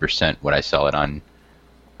 150% what I sell it on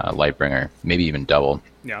Lightbringer, maybe even double.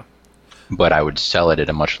 Yeah. But I would sell it at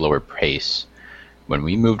a much lower pace. When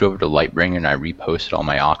we moved over to Lightbringer and I reposted all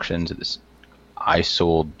my auctions, I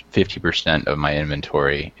sold 50% of my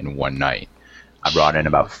inventory in one night. I brought in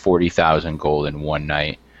about 40,000 gold in one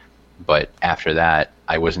night, but after that,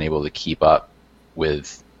 I wasn't able to keep up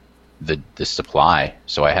with the supply,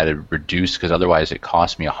 so I had to reduce, because otherwise it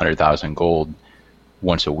cost me 100,000 gold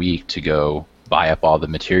once a week to go buy up all the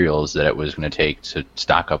materials that it was going to take to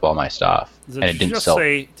stock up all my stuff. And it didn't sell.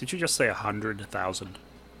 Did you just say 100,000?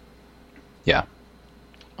 Yeah.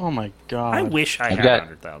 Oh my god. I wish I had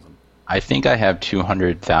 100,000. I think I have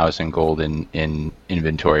 200,000 gold in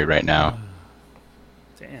inventory right now.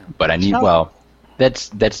 Damn. But I need,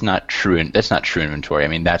 that's not true. That's not true inventory. I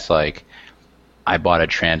mean, that's like, I bought a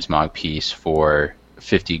transmog piece for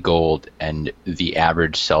 50 gold, and the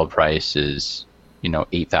average sell price is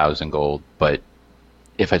 8,000 gold. But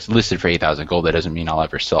if it's listed for 8,000 gold, that doesn't mean I'll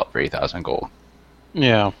ever sell it for 8,000 gold.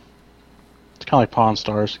 Yeah. It's kind of like Pawn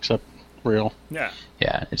Stars, except real. Yeah.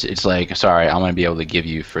 Yeah. It's like, sorry, I'm going to be able to give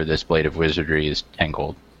you for this Blade of Wizardry is 10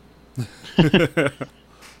 gold. Nice.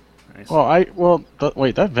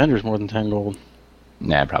 Wait, that vendor's more than 10 gold.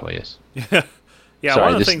 Nah, it probably is. Yeah, Sorry,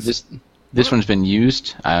 one of the things. this one's been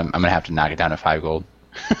used. I'm gonna have to knock it down to 5 gold.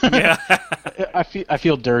 Yeah. I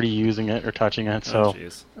feel dirty using it or touching it, so Oh,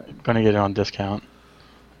 jeez. I'm gonna get it on discount.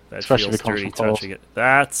 That Especially feels if it comes dirty from Kohl's. touching it.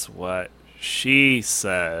 That's what she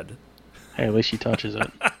said. Hey, at least she touches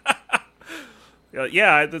it.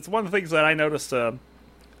 Yeah, it's one of the things that I noticed.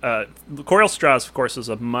 Coral Straws, of course, is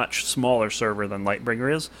a much smaller server than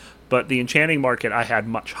Lightbringer is, but the enchanting market, I had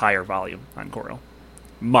much higher volume on Coral.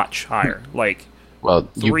 Much higher. Like, Well,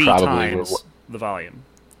 you 3 probably times were, the volume.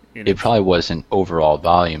 it probably wasn't overall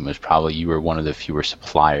volume. It was probably you were one of the fewer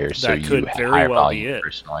suppliers, so That you could had very higher well be volume it.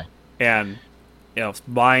 personally. And,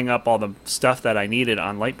 buying up all the stuff that I needed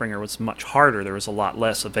on Lightbringer was much harder. There was a lot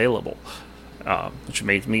less available, which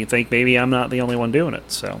made me think maybe I'm not the only one doing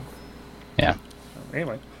it. So, Yeah.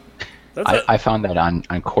 anyway. That's it. I found that on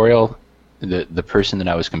Coriel, the person that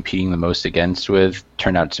I was competing the most against with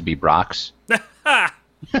turned out to be Brox.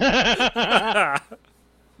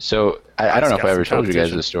 So I don't know if got I ever some told you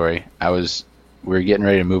guys competition. this story. We were getting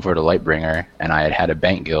ready to move over to Lightbringer, and I had a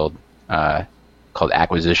bank guild called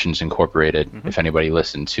Acquisitions Incorporated. Mm-hmm. If anybody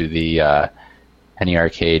listened to the Penny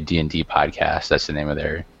Arcade D&D podcast, that's the name of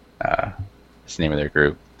their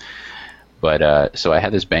group. But so I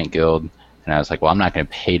had this bank guild, and I was like, well, I'm not going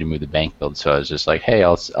to pay to move the bank guild, so I was just like, hey,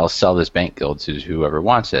 I'll sell this bank guild to whoever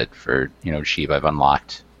wants it for cheap. I've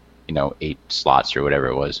unlocked 8 slots or whatever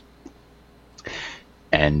it was.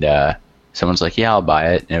 And someone's like, "Yeah, I'll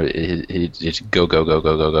buy it." And it's go go go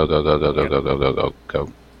go go go go go go go go go go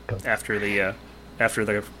go go. After the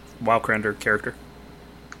Wowcrender character.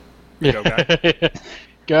 Go guy.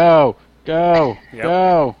 Go, go, Yep.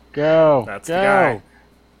 go, go. That's go.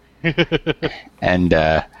 the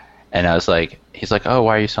guy. And I was like, he's like, "Oh,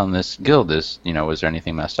 why are you selling this guild? Was there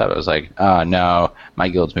anything messed up?" I was like, "Oh no, my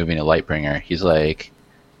guild's moving to Lightbringer." He's like,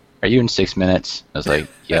 "Are you in 6 minutes?" I was like,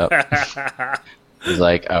 "Yep." He's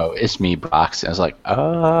like, "Oh, it's me, Brox." I was like,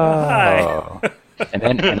 "Oh." Hi. and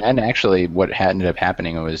then actually, what ended up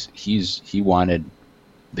happening was he wanted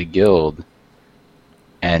the guild,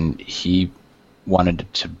 and he wanted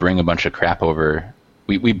to bring a bunch of crap over.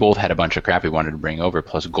 We both had a bunch of crap we wanted to bring over,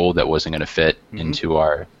 plus gold that wasn't going to fit into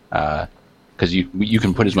our. Because you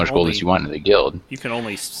can put as much gold as you want into the guild. You can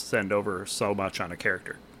only send over so much on a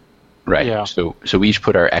character. Right. Yeah. So we each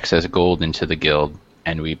put our excess gold into the guild,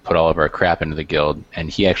 and we put all of our crap into the guild, and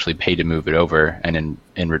he actually paid to move it over, and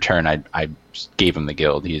in return I gave him the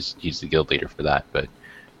guild. He's the guild leader for that, but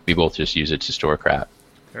we both just use it to store crap.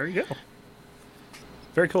 There you go.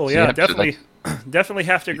 Very cool. So, Yeah, yeah, so definitely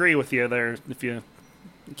have to agree with you there. If you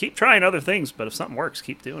keep trying other things, but if something works,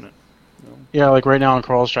 keep doing it. Yeah, like right now in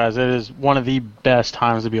Coral Strides, it is one of the best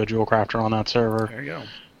times to be a jewel crafter on that server. There you go.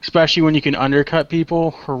 Especially when you can undercut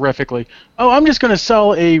people horrifically. Oh, I'm just going to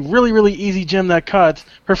sell a really, really easy gem that cuts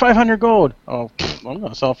for 500 gold. Oh, I'm going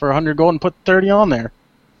to sell for 100 gold and put 30 on there.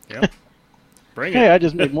 Yep. Bring Hey, it. I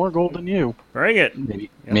just made more gold than you. Bring it.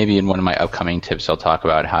 Maybe in one of my upcoming tips, I'll talk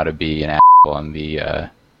about how to be an asshole on the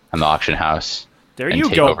auction house There and you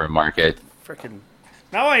take go. over a market. Frickin'.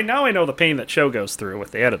 Now I know the pain that Show goes through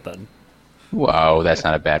with the edit button. Whoa, that's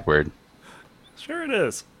not a bad word. Sure it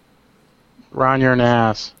is. Ron, you're an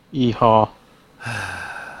ass. Yeehaw.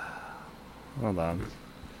 Hold on.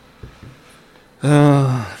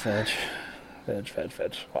 Fetch.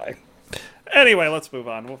 Why? Anyway, let's move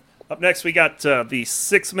on. Up next, we got the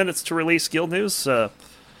 6 minutes to release guild news.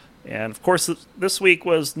 And, of course, this week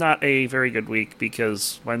was not a very good week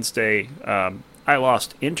because Wednesday I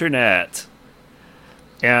lost internet.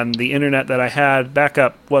 And the internet that I had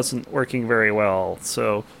backup wasn't working very well.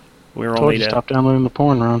 So we were Told only you to... stop downloading the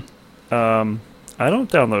porn, Ron. I don't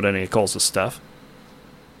download any of Coles' stuff.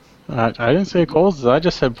 I didn't say Coles, I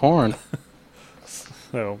just said porn.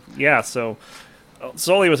 So, yeah,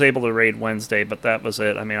 Sully was able to raid Wednesday, but that was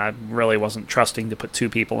it. I mean, I really wasn't trusting to put 2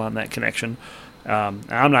 people on that connection.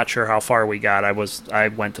 I'm not sure how far we got. I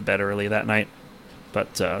went to bed early that night,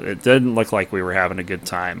 but it didn't look like we were having a good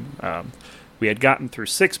time. We had gotten through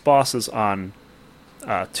 6 bosses on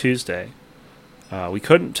Tuesday. We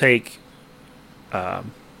couldn't take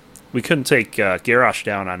Garrosh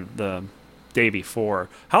down on the day before.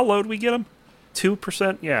 How low did we get him?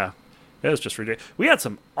 2%? Yeah. It was just ridiculous. We had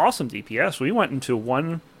some awesome DPS. We went into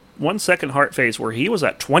one second heart phase where he was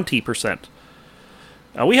at 20%.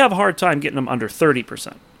 We have a hard time getting him under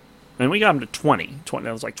 30%. And we got him to 20.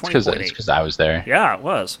 That was like 20.8. It's because I was there. Yeah, it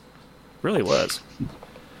was. Really was.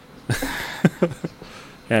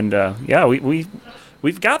 And yeah,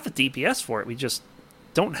 we've got the DPS for it. We just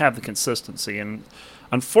don't have the consistency. And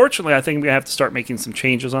unfortunately, I think we have to start making some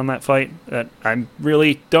changes on that fight that I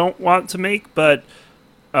really don't want to make, but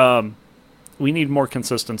we need more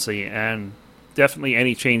consistency, and definitely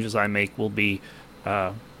any changes I make will be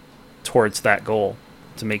towards that goal,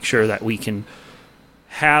 to make sure that we can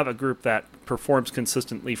have a group that performs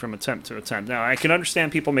consistently from attempt to attempt. Now, I can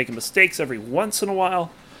understand people making mistakes every once in a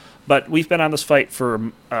while, but we've been on this fight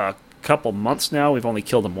for a couple months now. We've only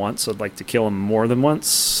killed him once. I'd like to kill him more than once,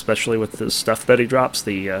 especially with the stuff that he drops,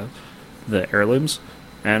 the heirlooms.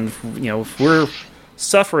 And, if we're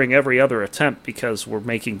suffering every other attempt because we're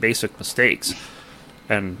making basic mistakes,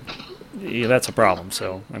 and that's a problem.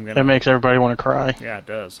 So I'm gonna. It makes everybody want to cry. Yeah, it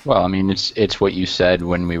does. Well, I mean, it's what you said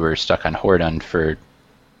when we were stuck on Hordund for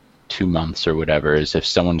 2 months or whatever, is if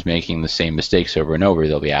someone's making the same mistakes over and over,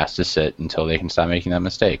 they'll be asked to sit until they can stop making that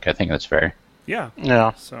mistake. I think that's fair. Yeah.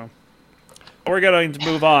 Yeah. So we're going to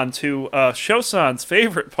move on to Shosan's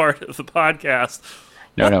favorite part of the podcast.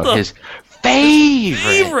 His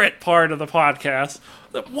favorite part of the podcast.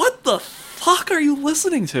 What the fuck are you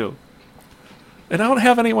listening to? And I don't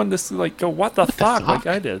have anyone to go, what the fuck, like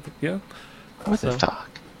I did. Yeah. What the fuck?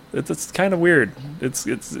 It's kind of weird.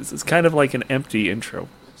 It's kind of like an empty intro.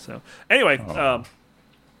 So anyway,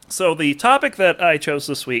 so the topic that I chose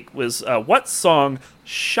this week was what song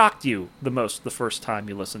shocked you the most the first time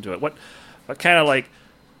you listened to it? What kind of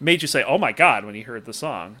made you say, "Oh my god," when you heard the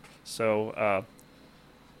song? So,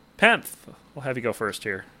 Penth, we'll have you go first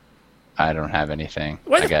here. I don't have anything.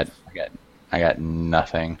 What? I got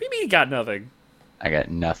nothing. What do you mean you got nothing? I got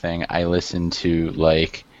nothing. I listen to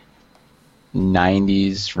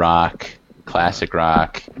 90s rock, classic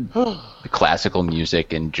rock, classical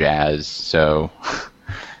music, and jazz. So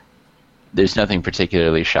there's nothing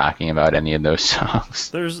particularly shocking about any of those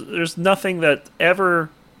songs. There's nothing that ever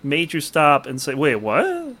made you stop and say, "Wait,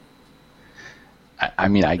 what?" I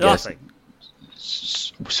mean, I guess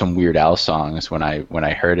some Weird Al songs when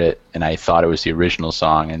I heard it and I thought it was the original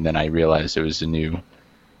song, and then I realized it was a new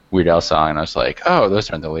Weird Al song, and I was like, "Oh, those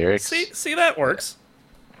aren't the lyrics." See, that works.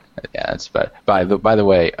 Yeah, that's but by the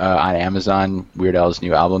way, on Amazon, Weird Al's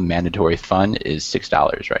new album, Mandatory Fun, is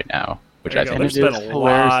 $6 right now, which I think There's is been a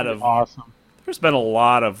lot of awesome. There's been a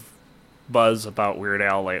lot of buzz about Weird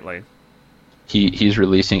Al lately. He's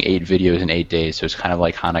releasing 8 videos in 8 days, so it's kind of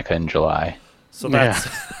like Hanukkah in July. So that's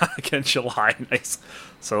in July, nice.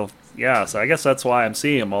 So so I guess that's why I'm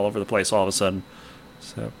seeing him all over the place all of a sudden.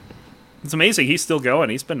 So it's amazing he's still going.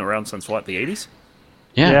 He's been around since what, the 80s?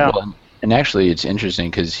 Yeah. Well, and actually, it's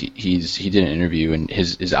interesting because he did an interview, and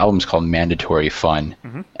his album's called Mandatory Fun,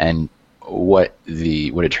 and what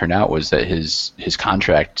it turned out was that his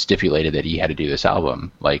contract stipulated that he had to do this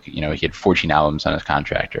album. He had 14 albums on his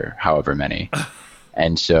contract, or however many,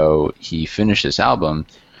 and so he finished this album,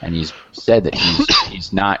 and he's said that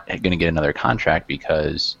he's not going to get another contract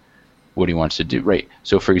because what he wants to do. Right.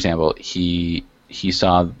 So, for example, he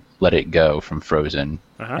saw Let It Go from Frozen,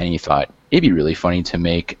 and he thought it'd be really funny to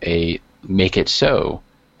make It So,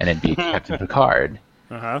 and it'd be Captain Picard.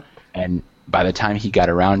 And by the time he got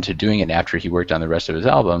around to doing it after he worked on the rest of his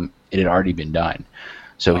album, it had already been done.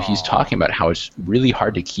 So he's talking about how it's really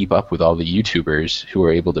hard to keep up with all the YouTubers who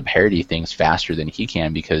are able to parody things faster than he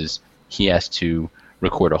can, because he has to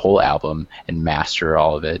record a whole album and master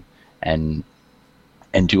all of it and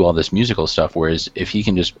do all this musical stuff, whereas if he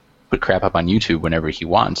can just put crap up on YouTube whenever he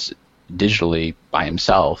wants digitally by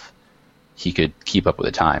himself, he could keep up with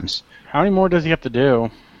the times. How many more does he have to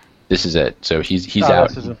do? This is it. So he's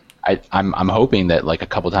out. I'm hoping that a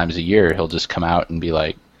couple times a year he'll just come out and be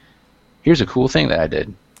like, "Here's a cool thing that I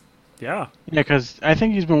did." Yeah. Yeah, because I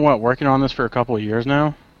think he's been working on this for a couple of years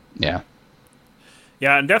now. Yeah.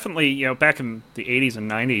 Yeah, and definitely, back in the 80s and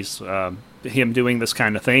 90s, him doing this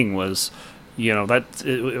kind of thing was,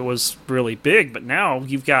 it was really big. But now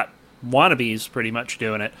you've got wannabes pretty much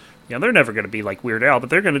doing it. They're never going to be like Weird Al, but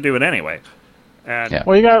they're going to do it anyway. And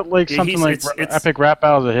Well, you got something it's Epic Rap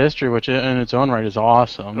Battles of History, which in its own right is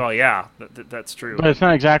awesome. Well, yeah, that's true. But it's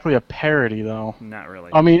not exactly a parody, though. Not really.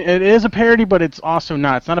 I mean, it is a parody, but it's also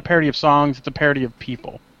not. It's not a parody of songs. It's a parody of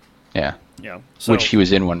people. Yeah. Yeah. So, Which he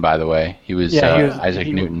was in one, by the way. He was Isaac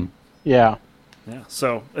Newton. Yeah. Yeah.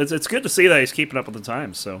 So it's good to see that he's keeping up with the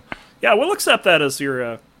times. So yeah, we'll accept that as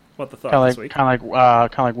your what the thought this week. Kind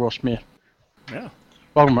of like Will Smith. Yeah.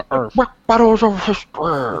 Welcome to Earth. Battles of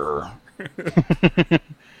History.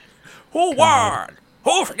 Who won?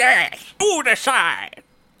 Who's next? Who decide?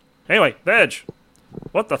 Anyway, Veg,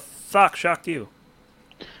 what the fuck shocked you?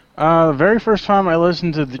 The very first time I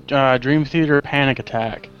listened to the Dream Theater Panic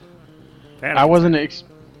Attack. I wasn't.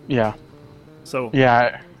 Yeah. So.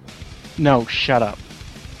 Yeah. No, shut up.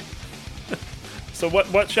 So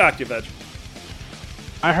what shocked you, Veg?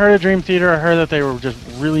 I heard of Dream Theater. I heard that they were just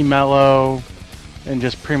really mellow and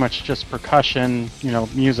just pretty much just percussion,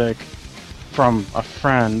 music from a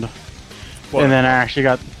friend. Well, and then I actually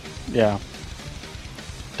got,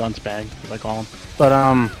 dunce bag, as I call him. But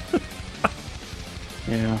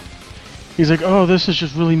yeah, he's like, oh, this is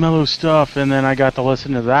just really mellow stuff. And then I got to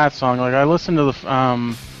listen to that song. Like I listened to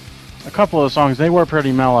a couple of songs. They were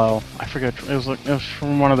pretty mellow. I forget. It was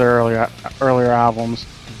from one of their earlier albums,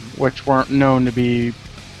 which weren't known to be.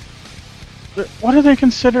 What are they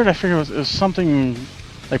considered? I figure it was something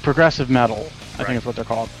like progressive metal. I think is what they're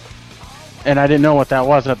called. And I didn't know what that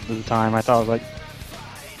was at the time. I thought it was like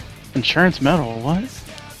insurance metal. What?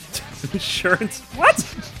 Insurance? What?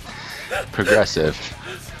 Progressive.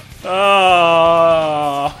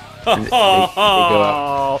 Oh.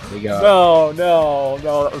 They go up. No,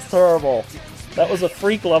 that was terrible. That was a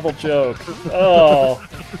freak level joke. Oh.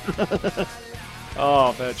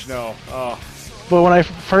 Oh, bitch, no. Oh. But when I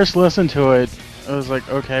first listened to it, I was like,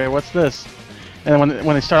 okay, what's this? And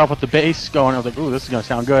when they start off with the bass going, I was like, ooh, this is gonna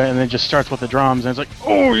sound good. And then it just starts with the drums, and it's like,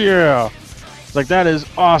 oh yeah, it's like that is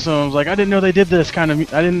awesome. I was like, I didn't know they did this kind of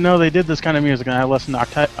music. And I listened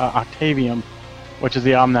to Octavium, which is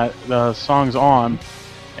the album that the song's on,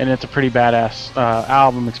 and it's a pretty badass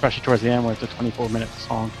album, especially towards the end where it's a 24-minute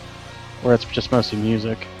song, where it's just mostly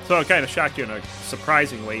music. So it kind of shocked you in a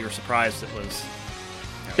surprising way. You were surprised it was.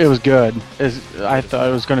 It was good. I thought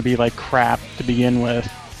it was going to be like crap to begin with.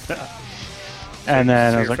 And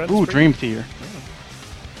then I was like, ooh, Dream Theater.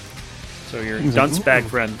 So your dunce bag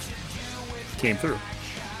friend came through.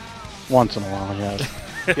 Once in a while,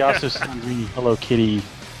 yes. He also sends me Hello Kitty,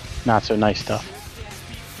 not so nice stuff.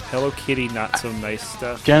 Hello Kitty, not so nice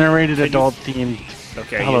stuff. Generated adult themed.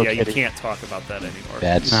 Okay, Hello you Kitty. can't talk about that anymore.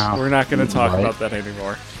 No. We're not going to talk Right. about that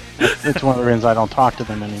anymore. It's one of the reasons I don't talk to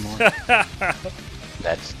them anymore.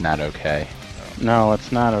 That's not okay. No,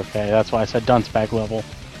 it's not okay. That's why I said dunce bag level.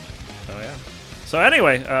 Oh yeah. So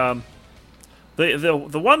anyway,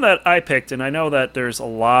 the one that I picked, and I know that there's a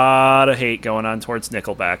lot of hate going on towards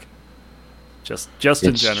Nickelback. Just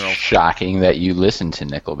in It's general. shocking that you listen to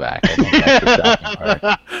Nickelback. I think that's the shocking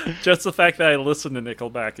part. Just the fact that I listen to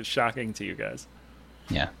Nickelback is shocking to you guys.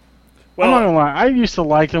 Yeah. I'm not Well, gonna lie. I used to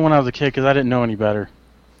like them when I was a kid because I didn't know any better.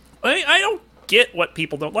 I don't get what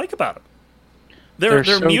people don't like about them. They're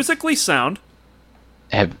so- musically sound.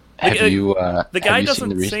 Have The you The guy have you seen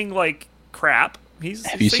doesn't sing like crap.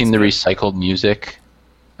 Have you seen the Recycled Music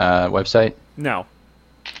website? No.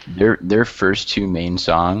 Their first two main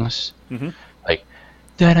songs, Mhm. like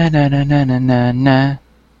da na na na na na na,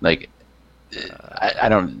 like I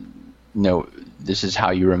don't know. This is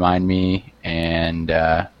how you remind me, and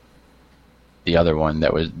the other one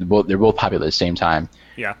that was they're both popular at the same time.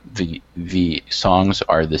 Yeah. The songs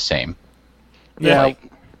are the same. Yeah. Like,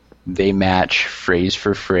 they match phrase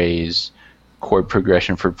for phrase, chord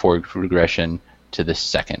progression for chord progression to the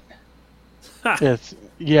second. It's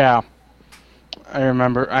yeah. I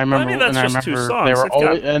remember. I mean, that's and I just two remember songs. they were They've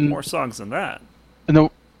always got and more songs than that.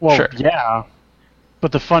 well, Sure. yeah.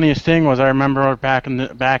 But the funniest thing was I remember back in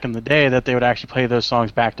the day that they would actually play those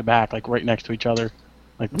songs back to back, like right next to each other,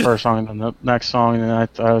 like the first song and then the next song, and I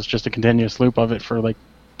thought it was just a continuous loop of it for like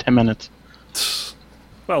 10 minutes.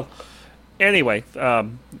 Well, anyway,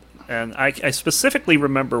 and I specifically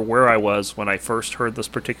remember where I was when I first heard this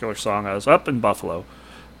particular song. I was up in Buffalo.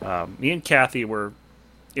 Me and Kathy were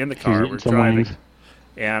in the car. We're Some driving, wings.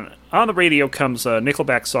 and on the radio comes a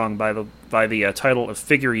Nickelback song by the title of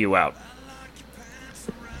 "Figure You Out."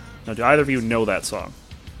 Now, do either of you know that song?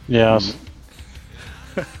 Yes.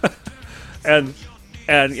 And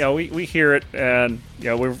we hear it, and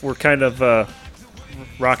we're kind of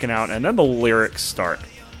rocking out, and then the lyrics start,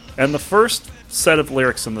 and the first set of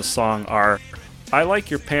lyrics in the song are, "I like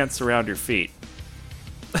your pants around your feet,"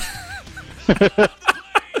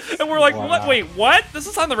 and we're like, "What? Wait, what? This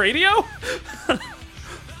is on the radio?"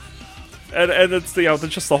 and it's there's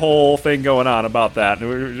just the whole thing going on about that, and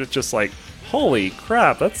we're just like, "Holy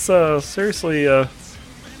crap! That's seriously, yeah,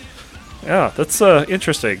 that's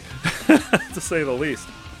interesting." To say the least.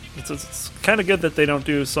 It's kind of good that they don't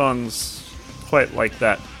do songs quite like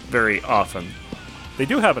that very often. They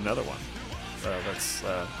do have another one. That's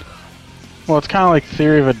Well, it's kind of like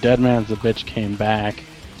Theory of a Dead Man's The Bitch Came Back.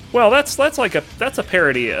 well, that's a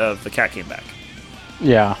parody of The Cat Came Back.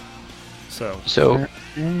 Yeah. So,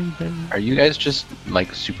 are you guys just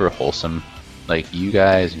like super wholesome? Like you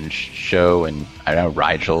guys and Show and I don't know,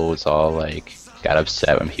 Rigel was all like got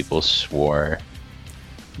upset when people swore.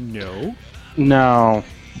 No, No.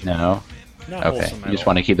 No. not Okay. wholesome You at just all.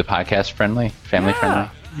 want to keep the podcast friendly, family friendly.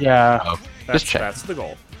 Yeah. Oh, That's, just check. that's the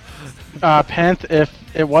goal. Penth, if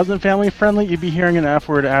it wasn't family friendly, you'd be hearing an F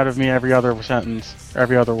word out of me every other sentence,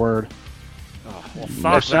 every other word. Well,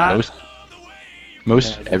 fuck that.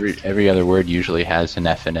 Every other word usually has an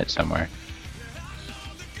F in it somewhere.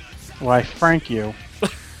 Why, Frank you.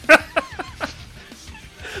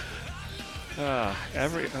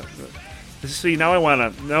 See, now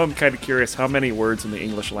I'm kind of curious how many words in the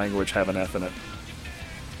English language have an F in it.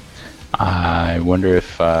 I wonder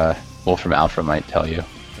if Wolfram Alpha might tell you.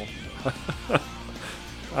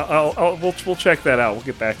 We'll check that out. We'll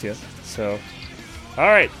get back to you. So, all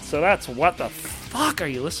right. So that's what the fuck are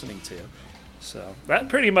you listening to? So that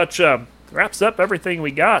pretty much wraps up everything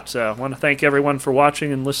we got. I want to thank everyone for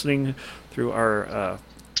watching and listening through our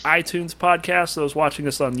iTunes podcast. Those watching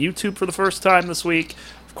us on YouTube for the first time this week.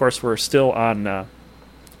 Of course, we're still on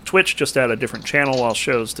Twitch, just at a different channel while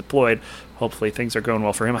show's deployed. Hopefully things are going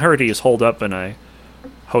well for him. I heard he is holed up in a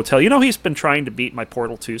hotel. You know, he's been trying to beat my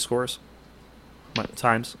Portal 2 scores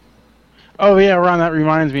times. Oh yeah, Ron, that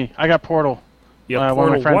reminds me. I got Portal. Yeah,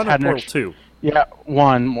 one of my Portal friends 1 or had an Portal extra, 2? Yeah,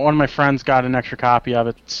 one of my friends got an extra copy of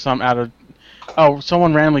it.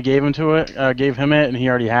 Someone randomly gave him it, and he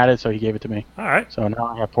already had it, so he gave it to me. All right. So now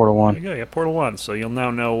I have Portal 1. There you go. You have Portal 1, so you'll now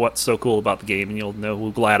know what's so cool about the game, and you'll know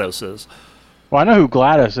who GLaDOS is. Well, I know who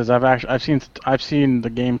GLaDOS is. I've seen the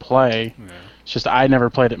game play. Yeah. It's just I never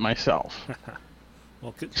played it myself.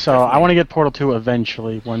 Well, So I want to get Portal 2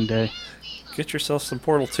 eventually one day. Get yourself some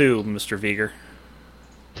Portal 2, Mr. Vieger.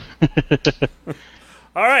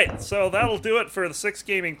 All right, so that'll do it for the Six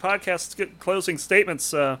Gaming Podcast. Let's get closing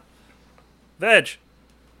statements. Veg,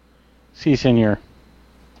 Si, senor.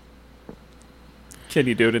 can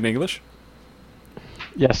you do it in English?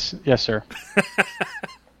 Yes, sir.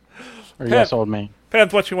 Or yes, old man.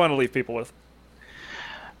 Penth, what you want to leave people with?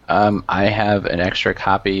 I have an extra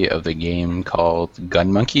copy of the game called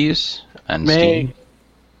Gun Monkeys on Steam.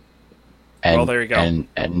 And, well, there you go.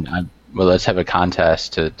 Well, let's have a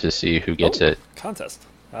contest to see who gets it. Contest.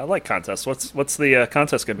 I like contests. What's the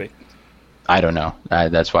contest going to be? I don't know.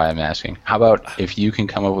 That's why I'm asking. How about if you can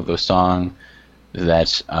come up with a song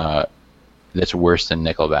that's worse than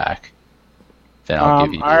Nickelback, then I'll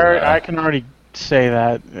give you. I can already say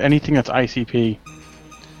that anything that's ICP.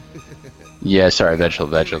 Yeah, sorry, Veg will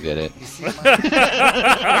get it.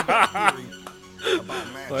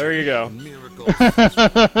 There you go.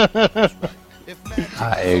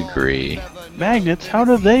 I agree. Magnets, how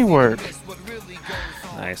do they work?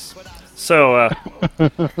 Nice. So,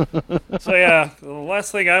 so yeah, the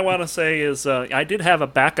last thing I want to say is I did have a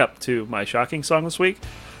backup to my shocking song this week.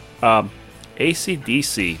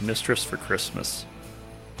 AC/DC, Mistress for Christmas.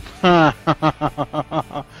 Oh,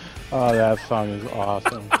 that song is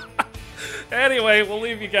awesome. Anyway, we'll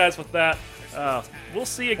leave you guys with that. We'll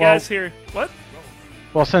see you guys here. What?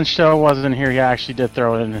 Well, since Joe wasn't here, he actually did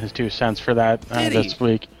throw in his 2 cents for that this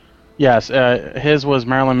week. Yes, his was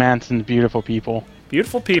Marilyn Manson's "Beautiful People."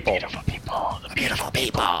 Beautiful people. Beautiful people, the beautiful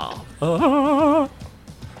people. I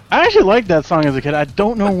actually liked that song as a kid. I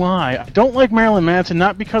don't know why. I don't like Marilyn Manson,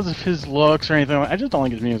 not because of his looks or anything. I just don't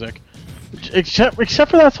like his music. Except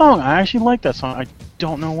for that song. I actually like that song. I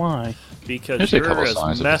don't know why. Because There's a you're couple as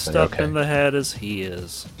songs that messed say, up okay. in the head as he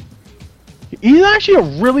is. He's actually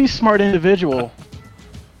a really smart individual.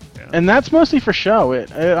 Yeah. And that's mostly for show. It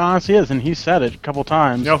honestly is, and he said it a couple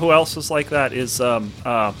times. You know who else is like that? Is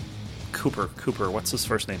Cooper. Cooper. What's his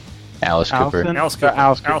first name? Alice Cooper. Allison? Alice Cooper.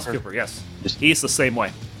 Alice Cooper. Yes. Just- He's the same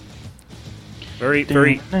way. Very,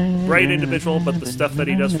 very bright individual, but the stuff that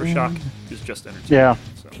he does for shock is just entertaining. Yeah.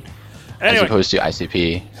 So. As Anyway, opposed to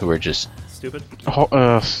ICP, who are just stupid.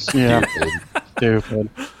 Yeah. Stupid.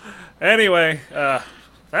 Anyway,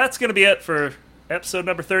 that's going to be it for episode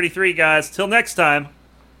number 33, guys. Till next time,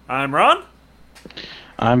 I'm Ron.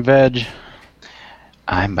 I'm Veg.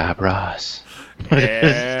 I'm Bob Ross.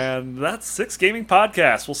 And that's Six Gaming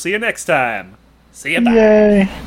Podcast. We'll see you next time. See you, bye. Yay.